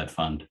with that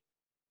fund.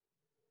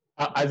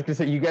 I was gonna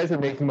say, you guys are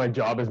making my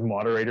job as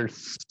moderator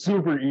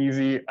super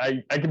easy.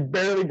 I can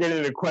barely get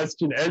in a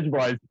question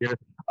edgewise here.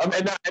 And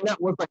that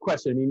was my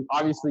question.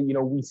 Obviously,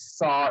 we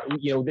saw,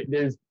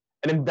 there's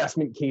an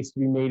investment case to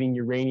be made in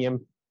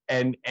uranium,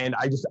 and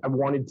I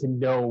wanted to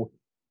know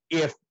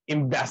if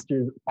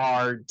investors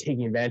are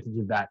taking advantage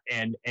of that,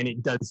 and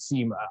it does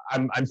seem,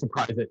 I'm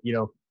surprised that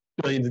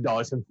billions of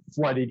dollars have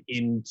flooded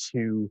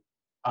into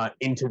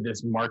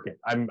this market.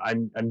 I'm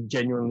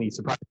genuinely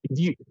surprised.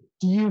 Do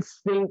you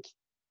think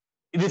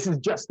this is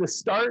just the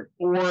start,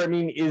 or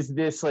is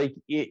this can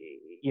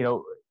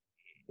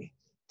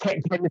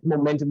this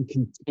momentum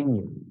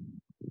continue?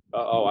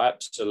 Oh,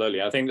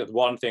 absolutely. I think that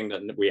one thing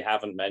that we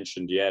haven't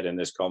mentioned yet in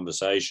this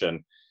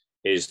conversation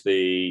is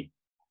I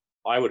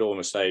would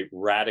almost say,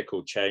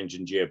 radical change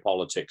in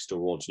geopolitics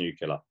towards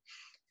nuclear.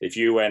 If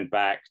you went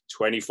back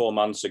 24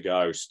 months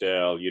ago,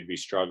 still, you'd be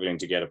struggling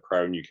to get a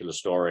pro-nuclear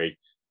story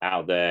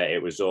out there.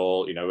 It was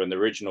all, when the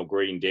original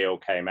Green Deal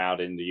came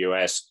out in the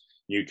US,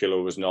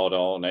 nuclear was not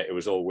on it. It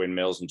was all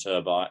windmills and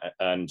turbine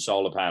and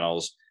solar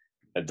panels.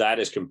 That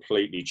has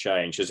completely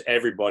changed as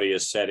everybody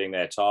is setting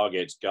their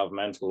targets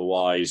governmental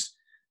wise.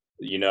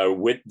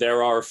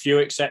 There are a few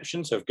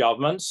exceptions of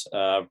governments,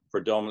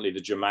 predominantly the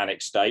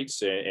Germanic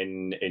states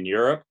in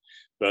Europe,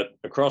 but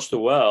across the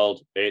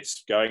world,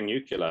 it's going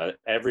nuclear.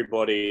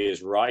 Everybody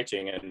is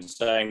writing and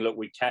saying, look,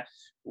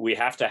 we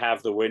have to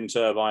have the wind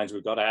turbines,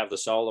 we've got to have the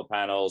solar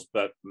panels,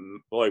 but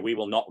boy, we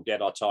will not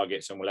get our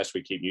targets unless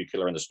we keep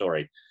nuclear in the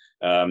story.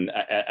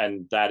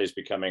 And that is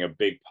becoming a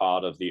big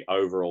part of the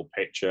overall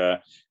picture.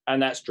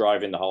 And that's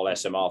driving the whole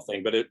SMR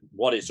thing. But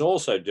what it's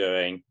also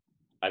doing,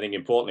 I think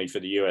importantly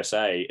for the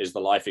USA, is the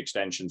life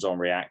extensions on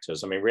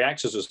reactors. I mean,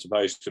 reactors are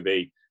supposed to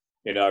be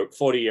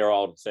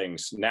 40-year-old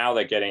things. Now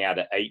they're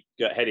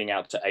heading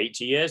out to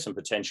 80 years and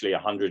potentially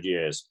 100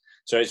 years.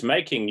 So it's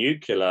making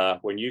nuclear,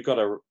 when you've got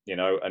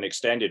an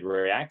extended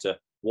reactor,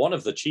 one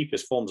of the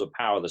cheapest forms of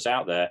power that's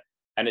out there,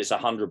 and it's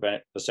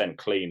 100%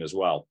 clean as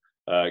well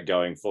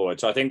going forward.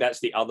 So I think that's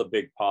the other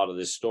big part of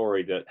this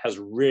story that has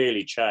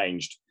really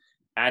changed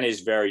and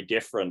is very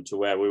different to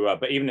where we were.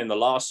 But even in the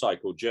last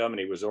cycle,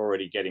 Germany was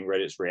already getting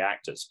rid of its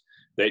reactors.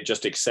 They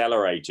just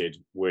accelerated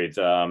with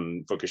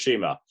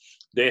Fukushima.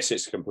 This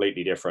is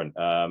completely different.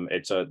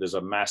 There's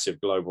a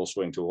massive global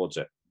swing towards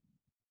it.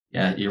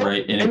 Yeah, you're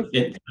right. Go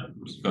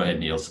ahead,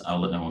 Niels. I'll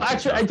let no one.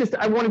 Actually,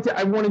 I wanted to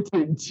I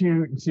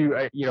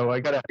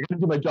gotta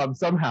do my job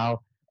somehow.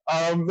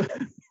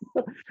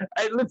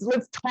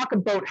 Let's talk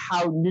about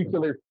how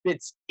nuclear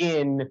fits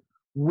in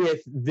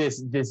with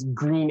this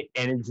green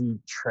energy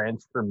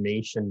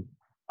transformation.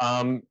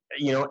 And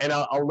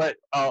I'll let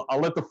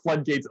the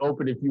floodgates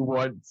open if you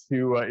want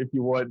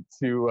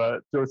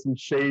to throw some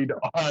shade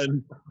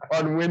on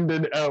wind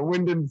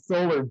and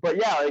solar. But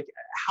yeah, like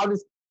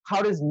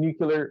how does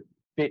nuclear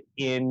fit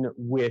in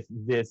with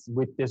this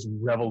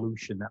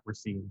revolution that we're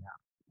seeing now?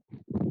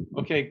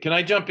 Okay, can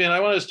I jump in?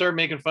 I want to start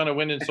making fun of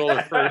wind and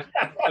solar first.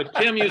 But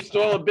Tim, you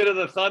stole a bit of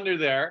the thunder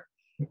there.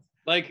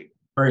 Like,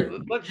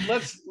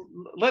 let's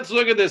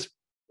look at this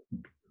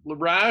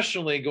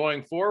rationally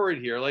going forward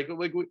here.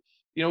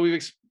 We've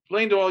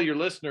explained to all your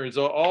listeners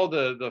all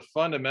the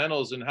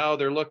fundamentals and how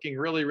they're looking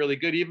really, really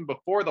good, even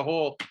before the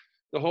whole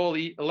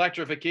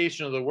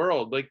electrification of the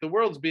world. Like, the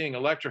world's being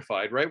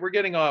electrified, right? We're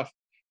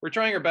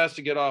trying our best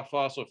to get off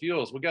fossil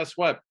fuels. Well, guess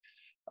what?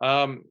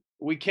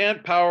 We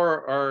can't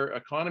power our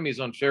economies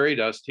on fairy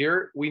dust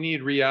here. We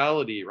need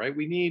reality, right?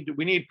 We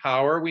need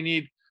power. We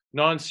need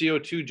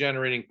non-CO2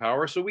 generating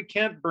power. So we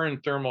can't burn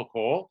thermal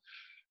coal.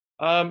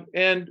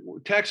 And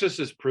Texas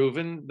has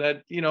proven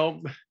that,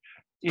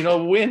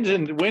 wind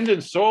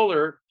and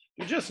solar,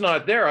 they're just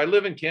not there. I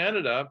live in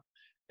Canada,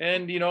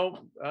 and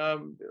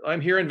I'm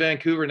here in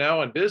Vancouver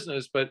now on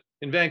business, but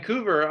in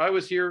Vancouver,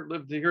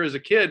 lived here as a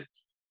kid.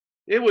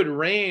 It would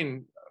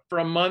rain for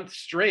a month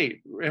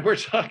straight. And we're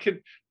talking,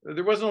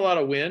 there wasn't a lot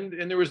of wind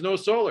and there was no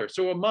solar.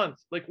 So a month,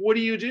 like, what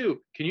do?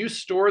 Can you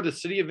store the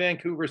city of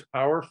Vancouver's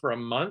power for a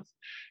month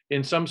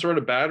in some sort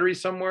of battery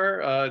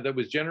somewhere that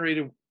was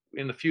generated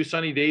in the few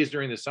sunny days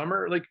during the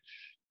summer? Like,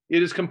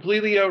 it is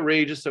completely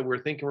outrageous that we're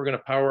thinking we're going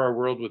to power our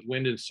world with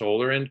wind and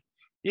solar. And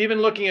even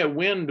looking at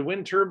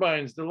wind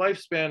turbines, the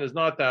lifespan is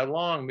not that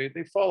long.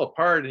 They fall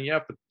apart and you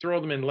have to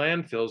throw them in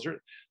landfills.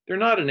 They're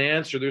not an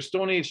answer. They're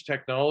Stone Age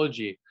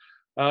technology.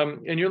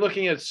 And you're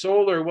looking at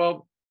solar.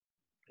 Well,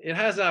 it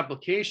has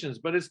applications,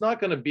 but it's not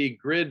going to be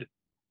grid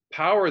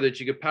power that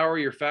you could power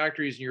your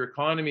factories and your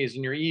economies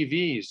and your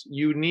EVs.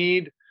 You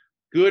need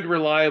good,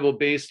 reliable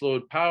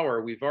baseload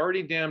power. We've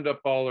already dammed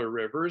up all our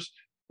rivers.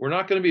 We're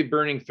not going to be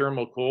burning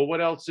thermal coal.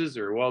 What else is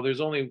there? Well,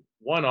 there's only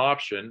one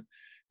option.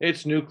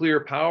 It's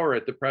nuclear power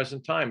at the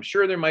present time.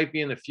 Sure, there might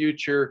be in the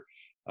future,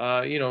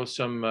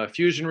 some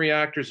fusion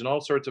reactors and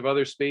all sorts of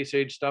other space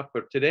age stuff.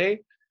 But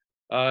today,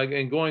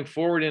 and going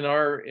forward in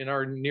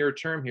our near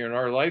term here, in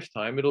our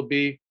lifetime, it'll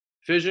be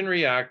fission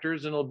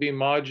reactors, and it'll be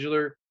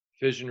modular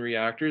fission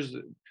reactors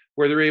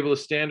where they're able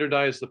to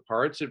standardize the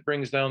parts. It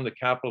brings down the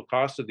capital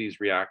cost of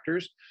these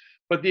reactors.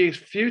 But the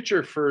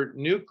future for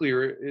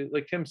nuclear,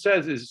 like Tim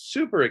says, is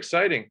super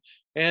exciting.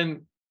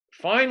 And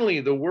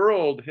finally, the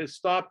world has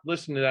stopped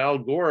listening to Al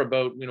Gore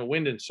about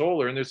wind and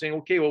solar, and they're saying,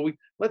 okay, well,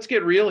 let's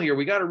get real here.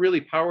 We got to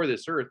really power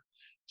this Earth.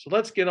 So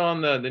let's get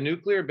on the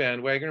nuclear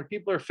bandwagon, and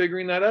people are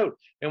figuring that out.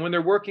 And when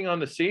they're working on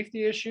the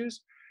safety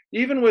issues,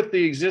 even with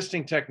the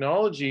existing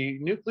technology,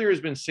 nuclear has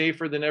been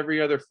safer than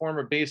every other form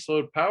of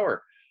baseload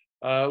power.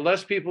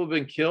 Less people have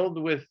been killed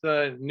with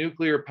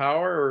nuclear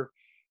power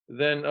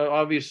than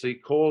obviously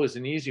coal is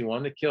an easy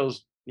one that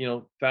kills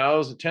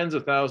tens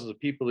of thousands of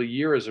people a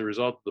year as a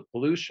result of the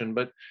pollution.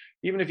 But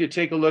even if you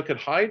take a look at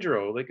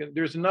hydro, like,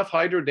 there's enough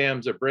hydro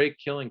dams that break,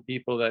 killing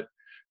people, that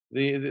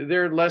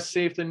they're less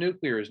safe than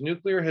nuclear.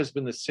 Nuclear has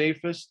been the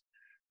safest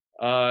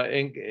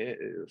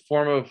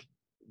form of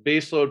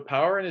baseload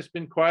power, and it's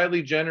been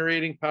quietly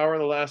generating power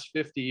the last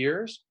 50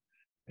 years,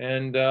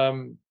 and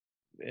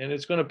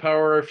it's going to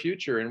power our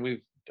future. And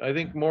I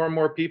think more and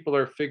more people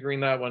are figuring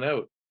that one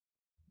out.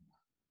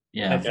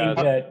 Yeah, I think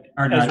that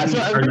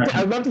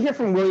I'd love to hear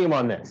from William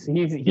on this.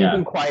 He's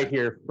been quiet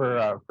here for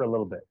a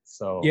little bit.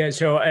 So yeah,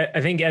 so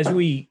I think as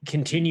we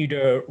continue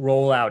to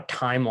roll out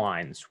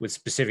timelines with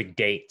specific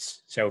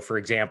dates, so for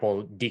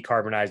example,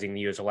 decarbonizing the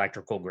U.S.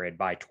 electrical grid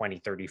by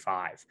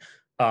 2035,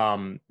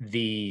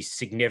 the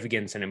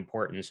significance and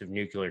importance of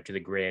nuclear to the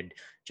grid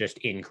just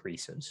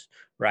increases,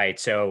 right?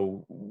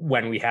 So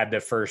when we had the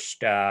first,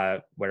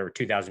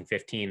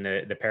 2015,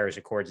 the Paris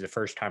Accords, the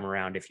first time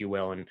around, if you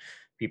will, and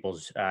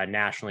people's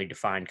nationally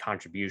defined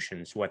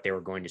contributions, what they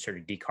were going to sort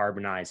of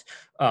decarbonize.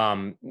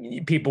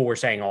 People were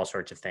saying all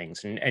sorts of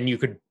things, and you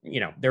could,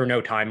 there were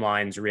no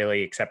timelines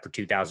really except for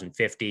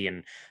 2050,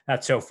 and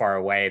that's so far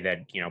away that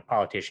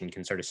politician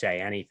can sort of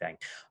say anything.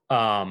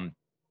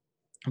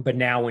 But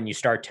now when you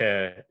start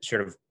to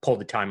sort of pull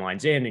the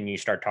timelines in and you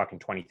start talking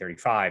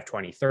 2035,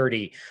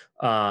 2030,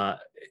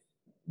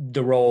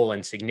 the role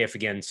and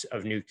significance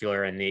of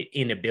nuclear and the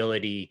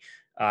inability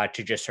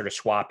to just sort of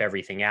swap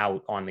everything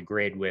out on the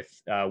grid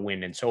with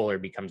wind and solar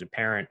becomes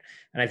apparent.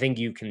 And I think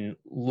you can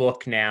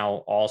look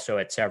now also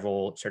at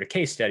several sort of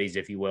case studies,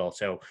 if you will.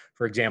 So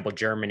for example,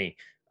 Germany,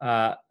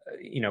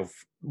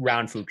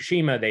 around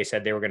Fukushima, they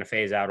said they were going to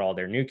phase out all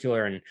their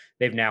nuclear, and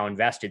they've now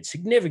invested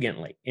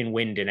significantly in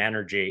wind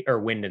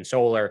and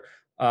solar.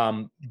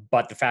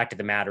 But the fact of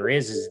the matter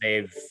is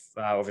they've,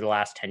 over the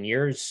last 10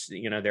 years,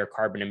 their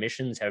carbon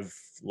emissions have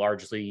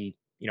largely,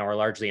 are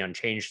largely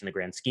unchanged in the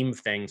grand scheme of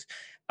things.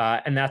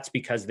 And that's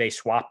because they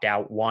swapped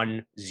out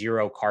one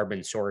zero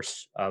carbon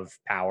source of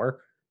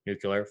power,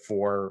 nuclear,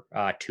 for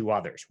two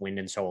others, wind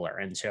and solar.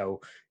 And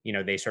so,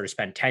 they sort of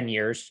spent 10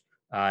 years,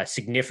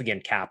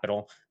 significant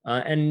capital,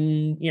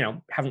 and,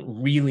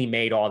 haven't really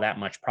made all that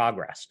much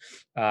progress.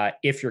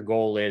 If your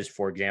goal is,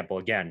 for example,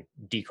 again,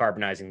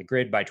 decarbonizing the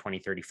grid by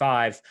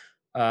 2035,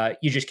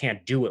 you just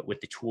can't do it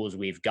with the tools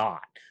we've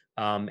got.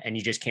 And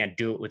you just can't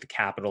do it with the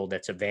capital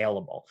that's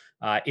available.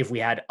 If we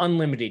had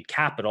unlimited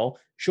capital,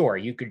 sure,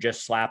 you could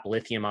just slap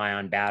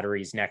lithium-ion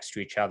batteries next to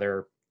each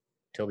other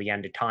till the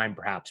end of time,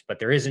 perhaps. But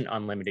there isn't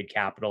unlimited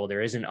capital.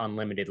 There isn't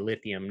unlimited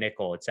lithium,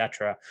 nickel, et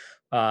cetera.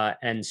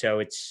 And so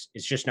it's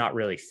just not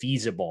really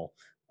feasible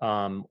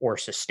or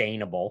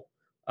sustainable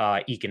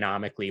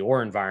economically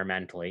or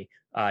environmentally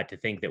to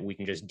think that we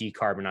can just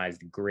decarbonize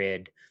the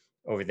grid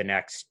over the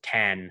next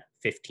 10,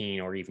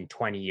 15, or even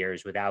 20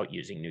 years without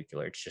using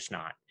nuclear.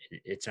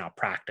 It's not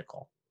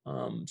practical.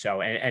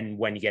 And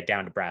when you get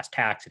down to brass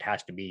tacks, it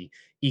has to be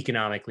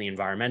economically,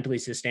 environmentally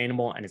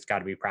sustainable, and it's got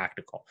to be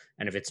practical.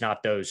 And if it's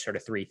not those sort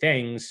of three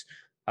things,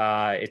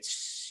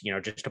 it's,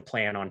 just a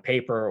plan on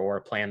paper or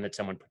a plan that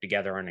someone put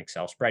together on an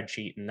Excel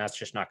spreadsheet, and that's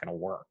just not going to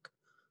work.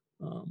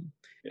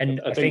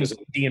 And I think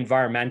the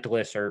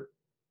environmentalists are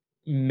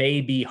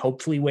maybe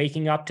hopefully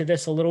waking up to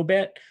this a little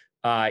bit.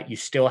 You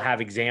still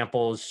have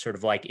examples sort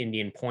of like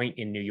Indian Point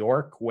in New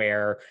York,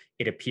 where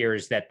it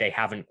appears that they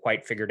haven't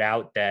quite figured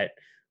out that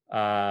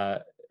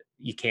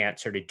you can't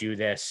sort of do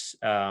this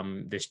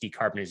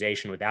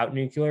decarbonization without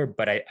nuclear.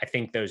 But I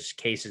think those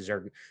cases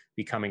are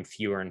becoming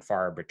fewer and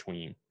far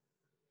between.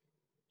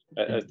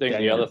 I think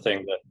the other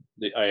thing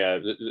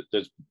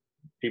that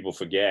people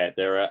forget,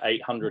 there are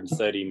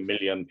 830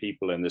 million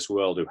people in this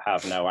world who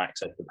have no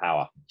access to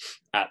power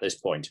at this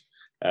point.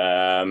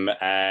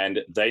 And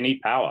they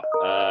need power.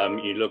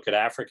 You look at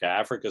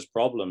Africa's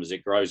problem is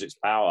it grows its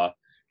power,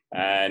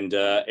 and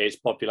its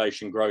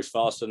population grows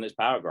faster than its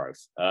power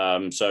growth.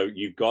 So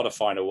you've got to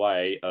find a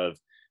way of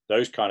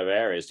those kind of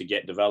areas to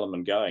get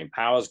development going.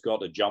 Power's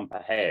got to jump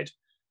ahead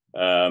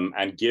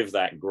and give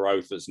that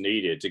growth that's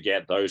needed to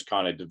get those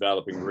kind of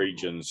developing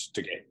regions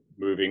to get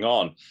moving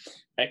on.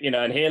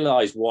 And here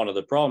lies one of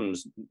the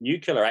problems.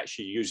 Nuclear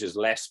actually uses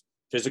less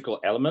physical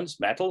elements,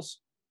 metals,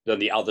 than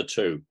the other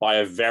two by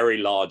a very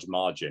large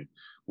margin.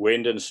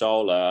 Wind and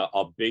solar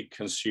are big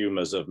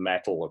consumers of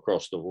metal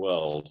across the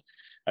world.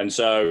 And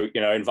so,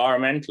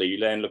 environmentally, you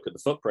then look at the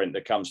footprint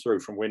that comes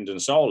through from wind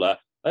and solar.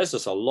 There's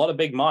just a lot of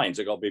big mines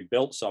that got to be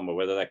built somewhere,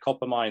 whether they're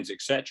copper mines,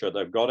 et cetera.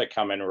 They've got to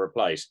come in and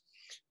replace.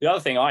 The other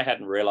thing I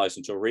hadn't realized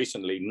until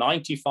recently,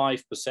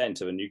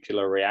 95% of a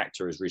nuclear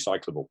reactor is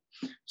recyclable.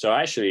 So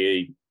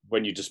actually,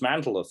 when you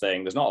dismantle the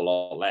thing, there's not a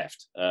lot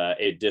left.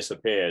 It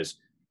disappears.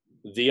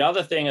 The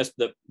other thing is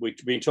that we've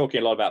been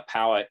talking a lot about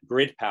power,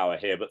 grid power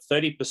here, but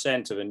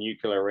 30% of a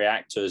nuclear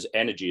reactor's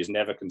energy is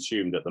never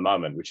consumed at the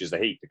moment, which is the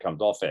heat that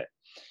comes off it.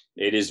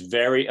 It is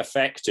very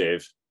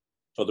effective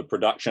for the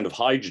production of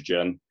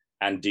hydrogen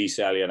and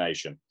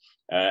desalination.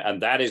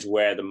 And that is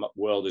where the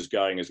world is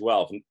going as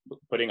well, from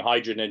putting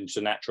hydrogen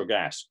into natural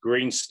gas,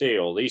 green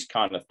steel, these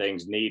kind of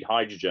things need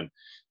hydrogen.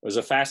 There was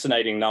a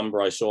fascinating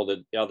number I saw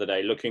the other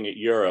day looking at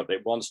Europe.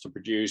 It wants to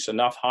produce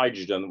enough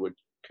hydrogen that would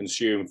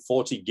consume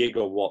 40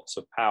 gigawatts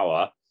of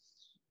power.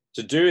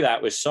 To do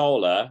that with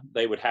solar,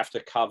 they would have to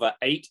cover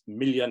 8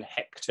 million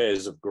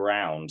hectares of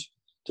ground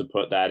to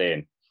put that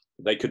in.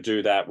 They could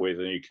do that with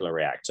a nuclear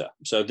reactor.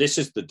 So this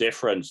is the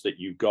difference that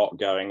you've got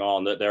going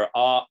on, that there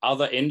are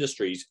other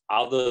industries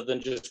other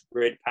than just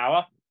grid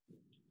power,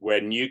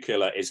 where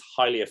nuclear is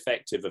highly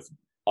effective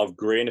of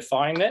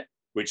greenifying it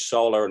which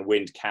solar and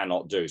wind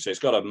cannot do. So it's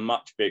got a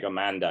much bigger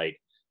mandate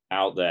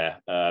out there,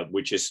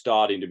 which is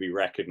starting to be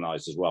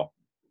recognized as well.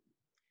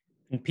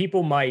 And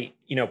people might,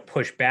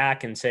 push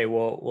back and say,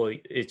 well,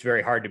 it's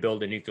very hard to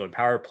build a nuclear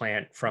power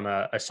plant from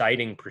a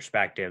siting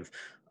perspective.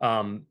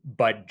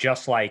 But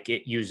just like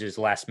it uses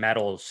less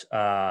metals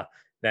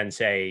than,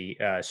 say,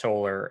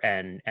 solar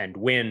and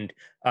wind,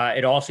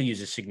 it also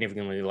uses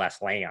significantly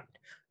less land.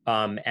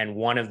 And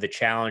one of the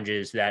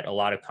challenges that a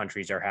lot of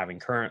countries are having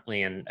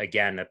currently, and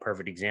again, a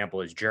perfect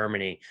example is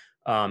Germany,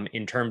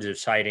 in terms of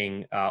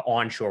siting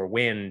onshore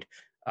wind,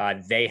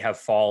 they have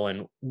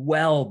fallen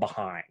well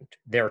behind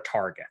their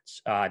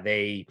targets.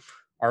 They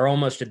are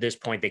almost at this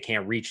point, they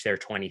can't reach their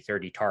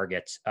 2030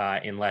 targets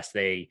unless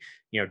they,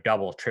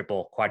 double,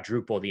 triple,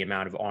 quadruple the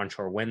amount of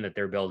onshore wind that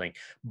they're building.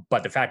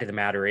 But the fact of the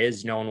matter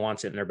is no one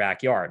wants it in their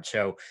backyard.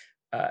 So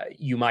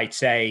you might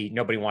say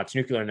nobody wants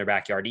nuclear in their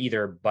backyard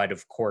either. But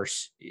of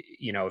course,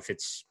 if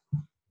it's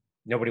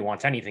nobody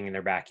wants anything in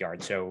their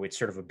backyard. So it's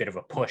sort of a bit of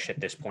a push at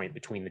this point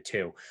between the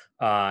two.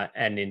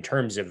 And in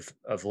terms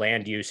of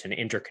land use and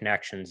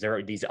interconnections, there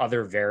are these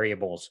other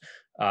variables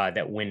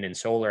that wind and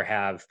solar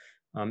have.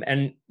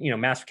 And,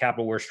 Massive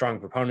Capital, we're strong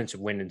proponents of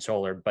wind and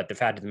solar, but the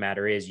fact of the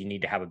matter is you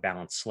need to have a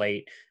balanced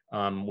slate.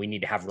 We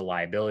need to have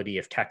reliability.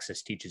 If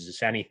Texas teaches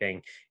us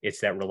anything, it's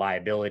that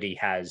reliability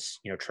has,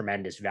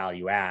 tremendous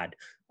value add.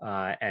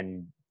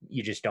 And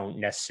you just don't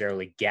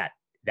necessarily get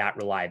that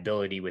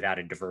reliability without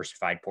a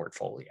diversified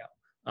portfolio.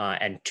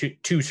 And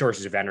two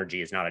sources of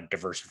energy is not a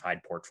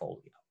diversified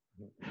portfolio.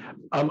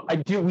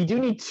 We do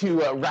need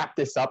to wrap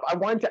this up. I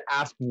wanted to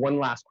ask one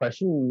last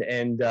question,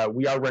 and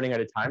we are running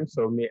out of time,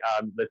 so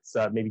let's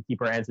maybe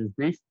keep our answers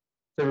brief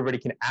so everybody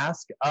can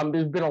ask.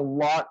 There's been a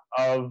lot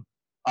of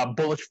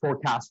bullish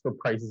forecasts for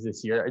prices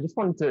this year. I just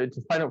wanted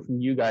to find out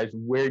from you guys,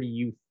 where do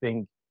you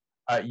think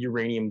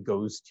uranium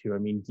goes to? I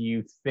mean, do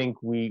you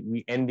think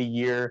we end the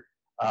year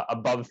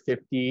above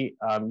 50?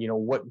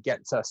 What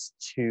gets us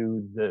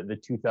to the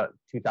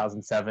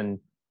 2007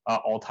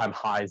 all-time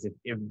highs,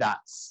 if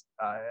that's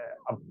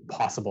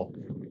possible?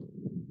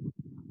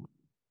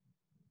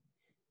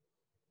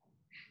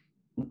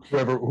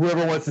 Whoever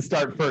wants to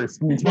start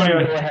first. Go ahead.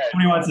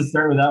 Somebody wants to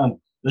start with that one.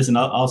 Listen,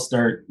 I'll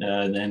start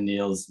then,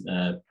 Niels.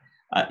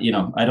 I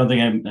don't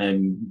think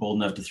I'm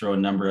bold enough to throw a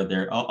number out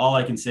there. All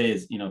I can say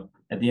is,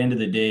 at the end of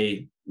the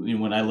day,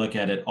 when I look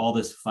at it, all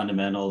this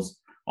fundamentals,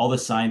 all the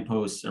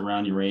signposts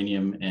around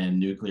uranium and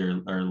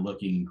nuclear are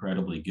looking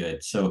incredibly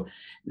good. So,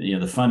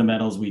 the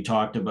fundamentals we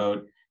talked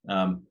about,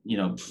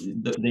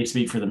 they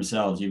speak for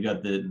themselves. You've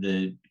got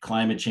the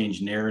climate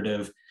change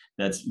narrative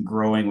that's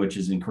growing, which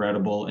is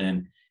incredible.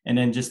 And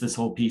then just this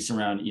whole piece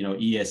around,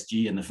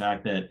 ESG, and the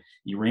fact that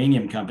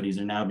uranium companies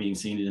are now being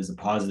seen as a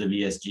positive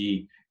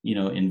ESG,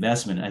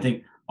 investment. I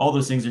think all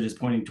those things are just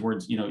pointing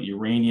towards,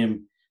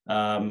 uranium,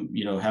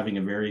 having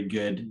a very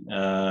good,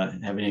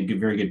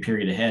 very good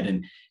period ahead.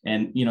 And,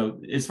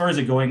 as far as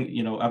it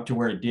going, up to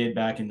where it did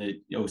back in the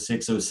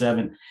 06,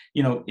 07,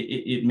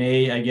 it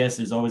may, I guess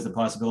there's always the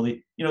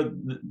possibility,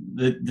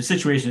 the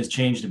situation has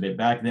changed a bit.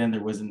 Back then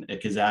there wasn't a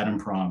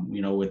Kazatomprom,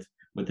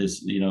 with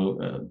this,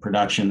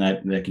 production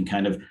that can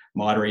kind of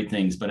moderate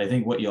things. But I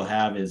think what you'll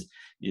have is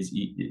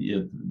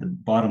the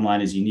bottom line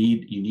is you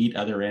need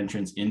other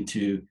entrants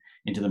into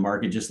the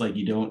market, just like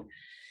you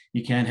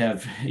can't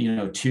have,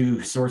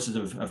 two sources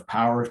of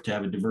power to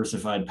have a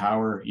diversified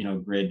power,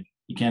 grid.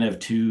 You can't have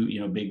two,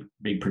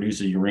 big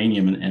producers of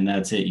uranium and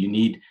that's it. You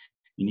need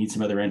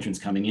some other entrants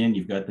coming in.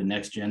 You've got the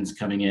next gens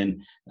coming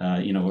in,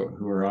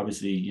 who are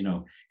obviously,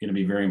 going to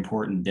be very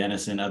important.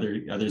 Denison,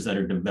 others that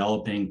are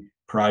developing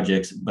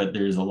projects, but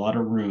there's a lot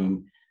of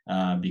room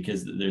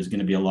because there's going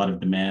to be a lot of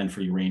demand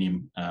for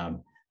uranium out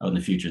in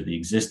the future. The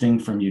existing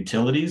from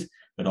utilities,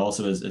 but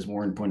also as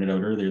Warren pointed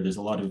out earlier, there's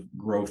a lot of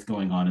growth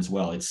going on as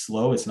well. It's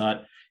slow. It's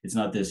not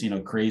this,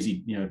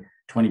 crazy,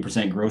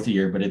 20% growth a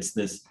year, but it's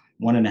this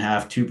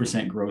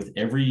 1.5-2% growth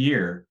every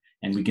year.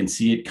 And we can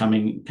see it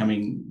coming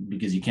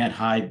because you can't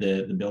hide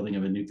the building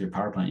of a nuclear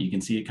power plant. You can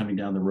see it coming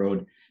down the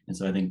road. And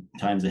so I think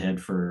times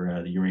ahead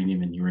for the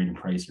uranium and uranium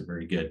price are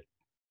very good.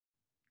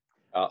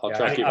 I'll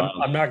try to keep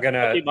I'm not going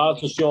to keep my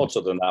answer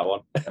shorter than that one.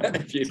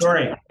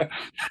 Sorry.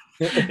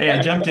 Hey, I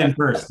jumped in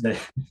first. The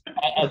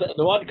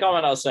one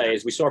comment I'll say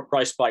is we saw a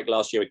price spike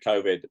last year with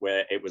COVID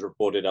where it was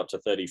reported up to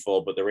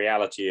 34, but the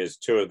reality is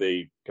two of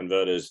the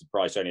converters, the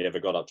price only ever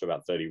got up to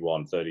about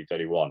 31.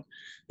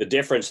 The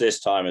difference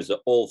this time is that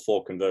all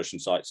three conversion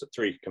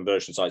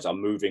sites are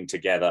moving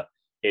together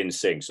in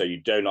sync. So you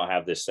do not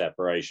have this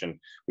separation.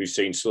 We've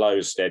seen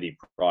slow, steady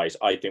price.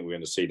 I think we're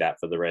going to see that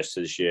for the rest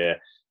of this year.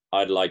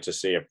 I'd like to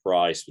see a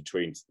price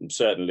between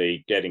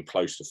certainly getting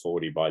close to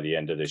 40 by the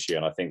end of this year.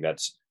 And I think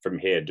that's from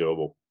here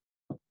doable.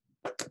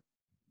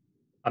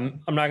 I'm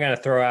not going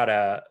to throw out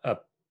a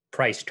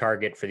price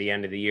target for the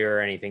end of the year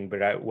or anything,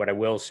 but what I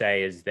will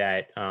say is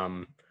that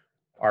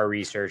our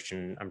research,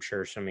 and I'm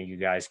sure some of you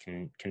guys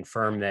can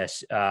confirm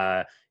this,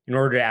 in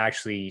order to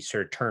actually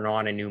sort of turn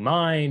on a new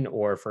mine,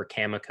 or for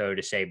Cameco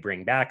to say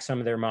bring back some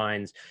of their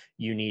mines,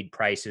 you need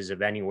prices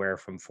of anywhere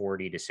from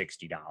 $40 to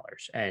 $60.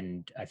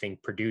 And I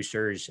think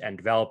producers and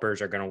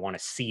developers are going to want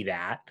to see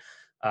that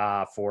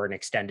for an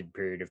extended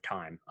period of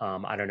time.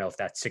 I don't know if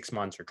that's 6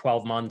 months or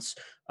 12 months,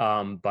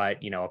 but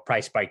a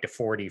price spike to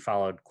 40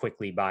 followed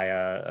quickly by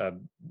a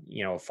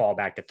fall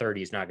back to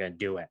 30 is not going to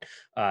do it.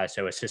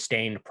 So a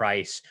sustained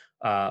price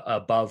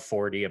above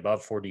 40,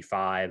 above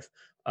 45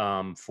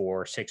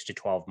 for 6 to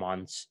 12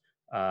 months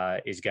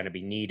is going to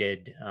be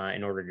needed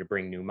in order to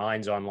bring new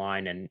mines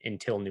online. And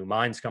until new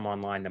mines come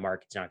online, the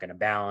market's not going to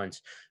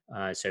balance.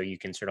 So you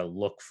can sort of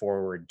look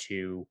forward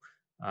to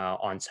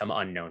on some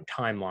unknown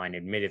timeline,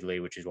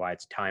 admittedly, which is why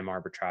it's time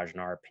arbitrage in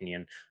our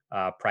opinion,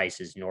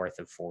 prices north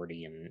of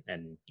 40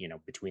 and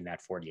between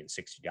that $40 and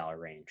 $60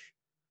 range.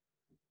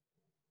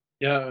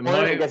 Yeah,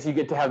 I guess you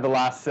get to have the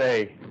last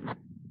say.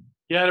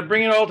 Yeah, to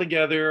bring it all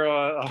together,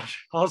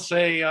 I'll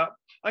say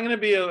I'm going to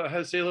be a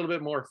little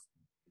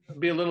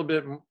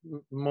bit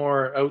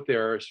more out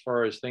there as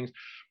far as things.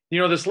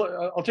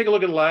 I'll take a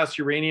look at the last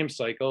uranium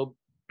cycle.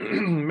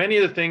 Many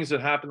of the things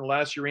that happened the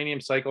last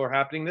uranium cycle are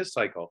happening this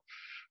cycle.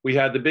 We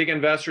had the big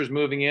investors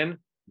moving in,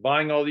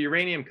 buying all the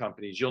uranium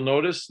companies. You'll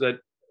notice that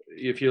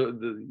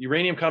the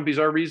uranium companies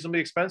are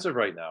reasonably expensive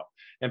right now.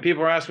 And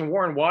people are asking,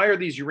 Warren, why are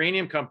these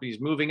uranium companies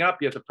moving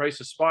up yet the price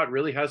of spot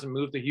really hasn't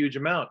moved a huge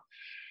amount?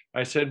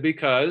 I said,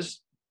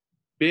 because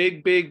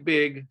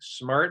big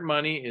smart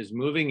money is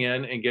moving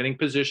in and getting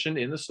positioned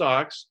in the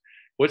stocks.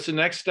 What's the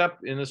next step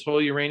in this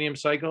whole uranium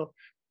cycle?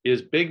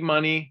 Is big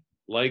money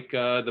like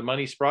the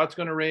money Sprott's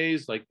going to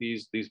raise, like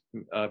these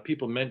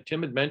people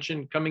Tim had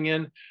mentioned coming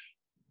in.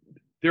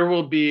 There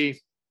will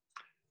be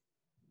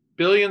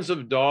billions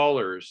of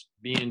dollars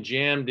being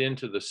jammed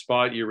into the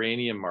spot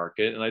uranium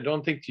market. And I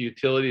don't think the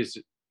utilities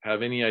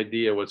have any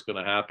idea what's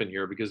going to happen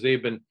here, because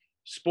they've been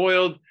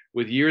spoiled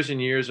with years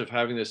and years of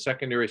having the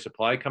secondary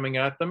supply coming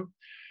at them.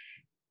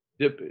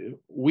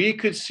 We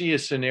could see a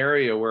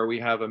scenario where we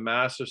have a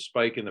massive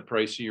spike in the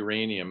price of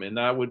uranium, and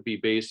that would be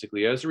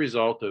basically as a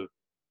result of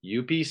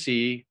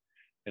UPC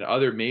and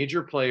other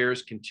major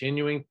players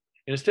continuing.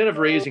 And instead of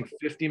raising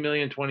 50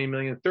 million, 20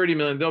 million, 30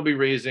 million, they'll be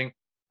raising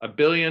 $1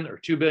 billion or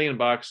 $2 billion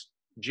bucks,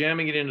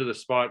 jamming it into the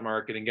spot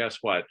market. And guess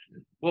what?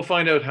 We'll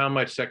find out how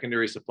much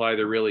secondary supply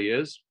there really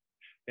is.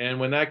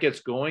 And when that gets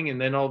going, and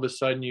then all of a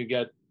sudden you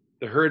get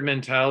the herd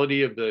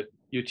mentality of the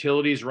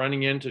utilities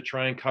running in to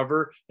try and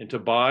cover and to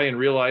buy, and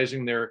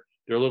realizing they're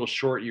a little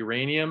short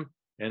uranium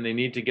and they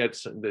need to get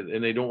some,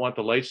 and they don't want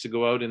the lights to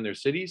go out in their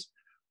cities.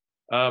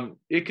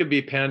 It could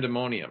be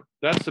pandemonium.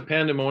 That's the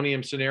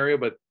pandemonium scenario,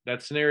 but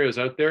that scenario is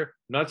out there.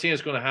 I'm not saying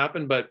it's going to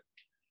happen, but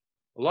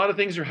a lot of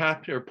things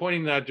are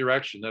pointing in that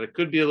direction, that it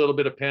could be a little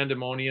bit of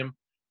pandemonium.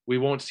 We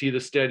won't see the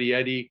steady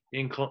eddy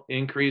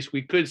increase.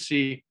 We could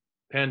see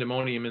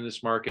pandemonium in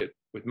this market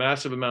with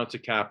massive amounts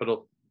of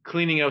capital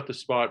cleaning out the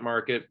spot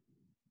market.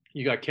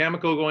 You got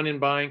Cameco going in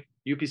buying,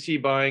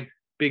 UPC buying,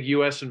 big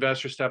US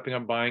investors stepping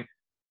up buying.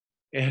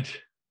 And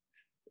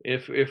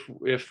if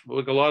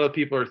like a lot of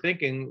people are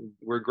thinking,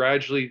 we're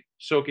gradually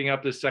soaking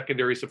up this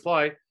secondary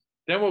supply,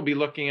 then we'll be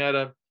looking at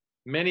a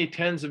many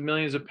tens of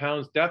millions of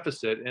pounds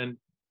deficit. And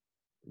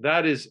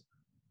that is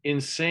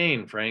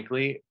insane,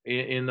 frankly,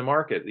 in the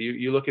market.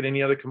 You look at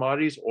any other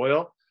commodities,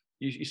 oil,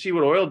 you see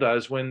what oil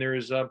does when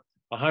there's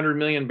 100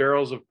 million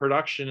barrels of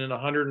production and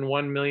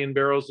 101 million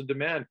barrels of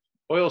demand.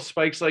 Oil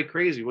spikes like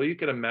crazy. Well, you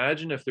could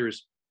imagine if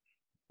there's,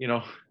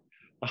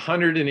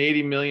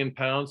 180 million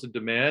pounds of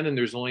demand and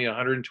there's only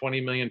 120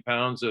 million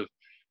pounds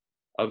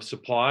of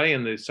supply,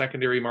 and the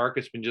secondary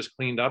market's been just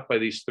cleaned up by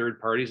these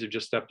third parties who've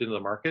just stepped into the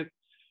market.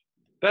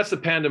 That's the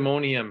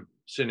pandemonium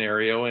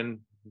scenario, and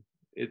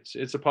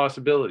it's a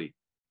possibility.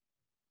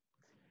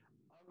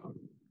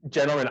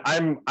 Gentlemen,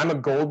 I'm a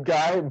gold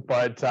guy,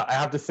 but I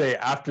have to say,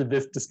 after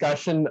this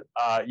discussion,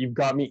 you've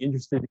got me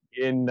interested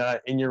in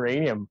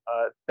uranium.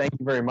 Thank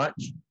you very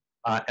much,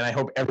 and I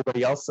hope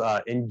everybody else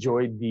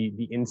enjoyed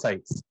the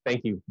insights.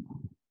 Thank you.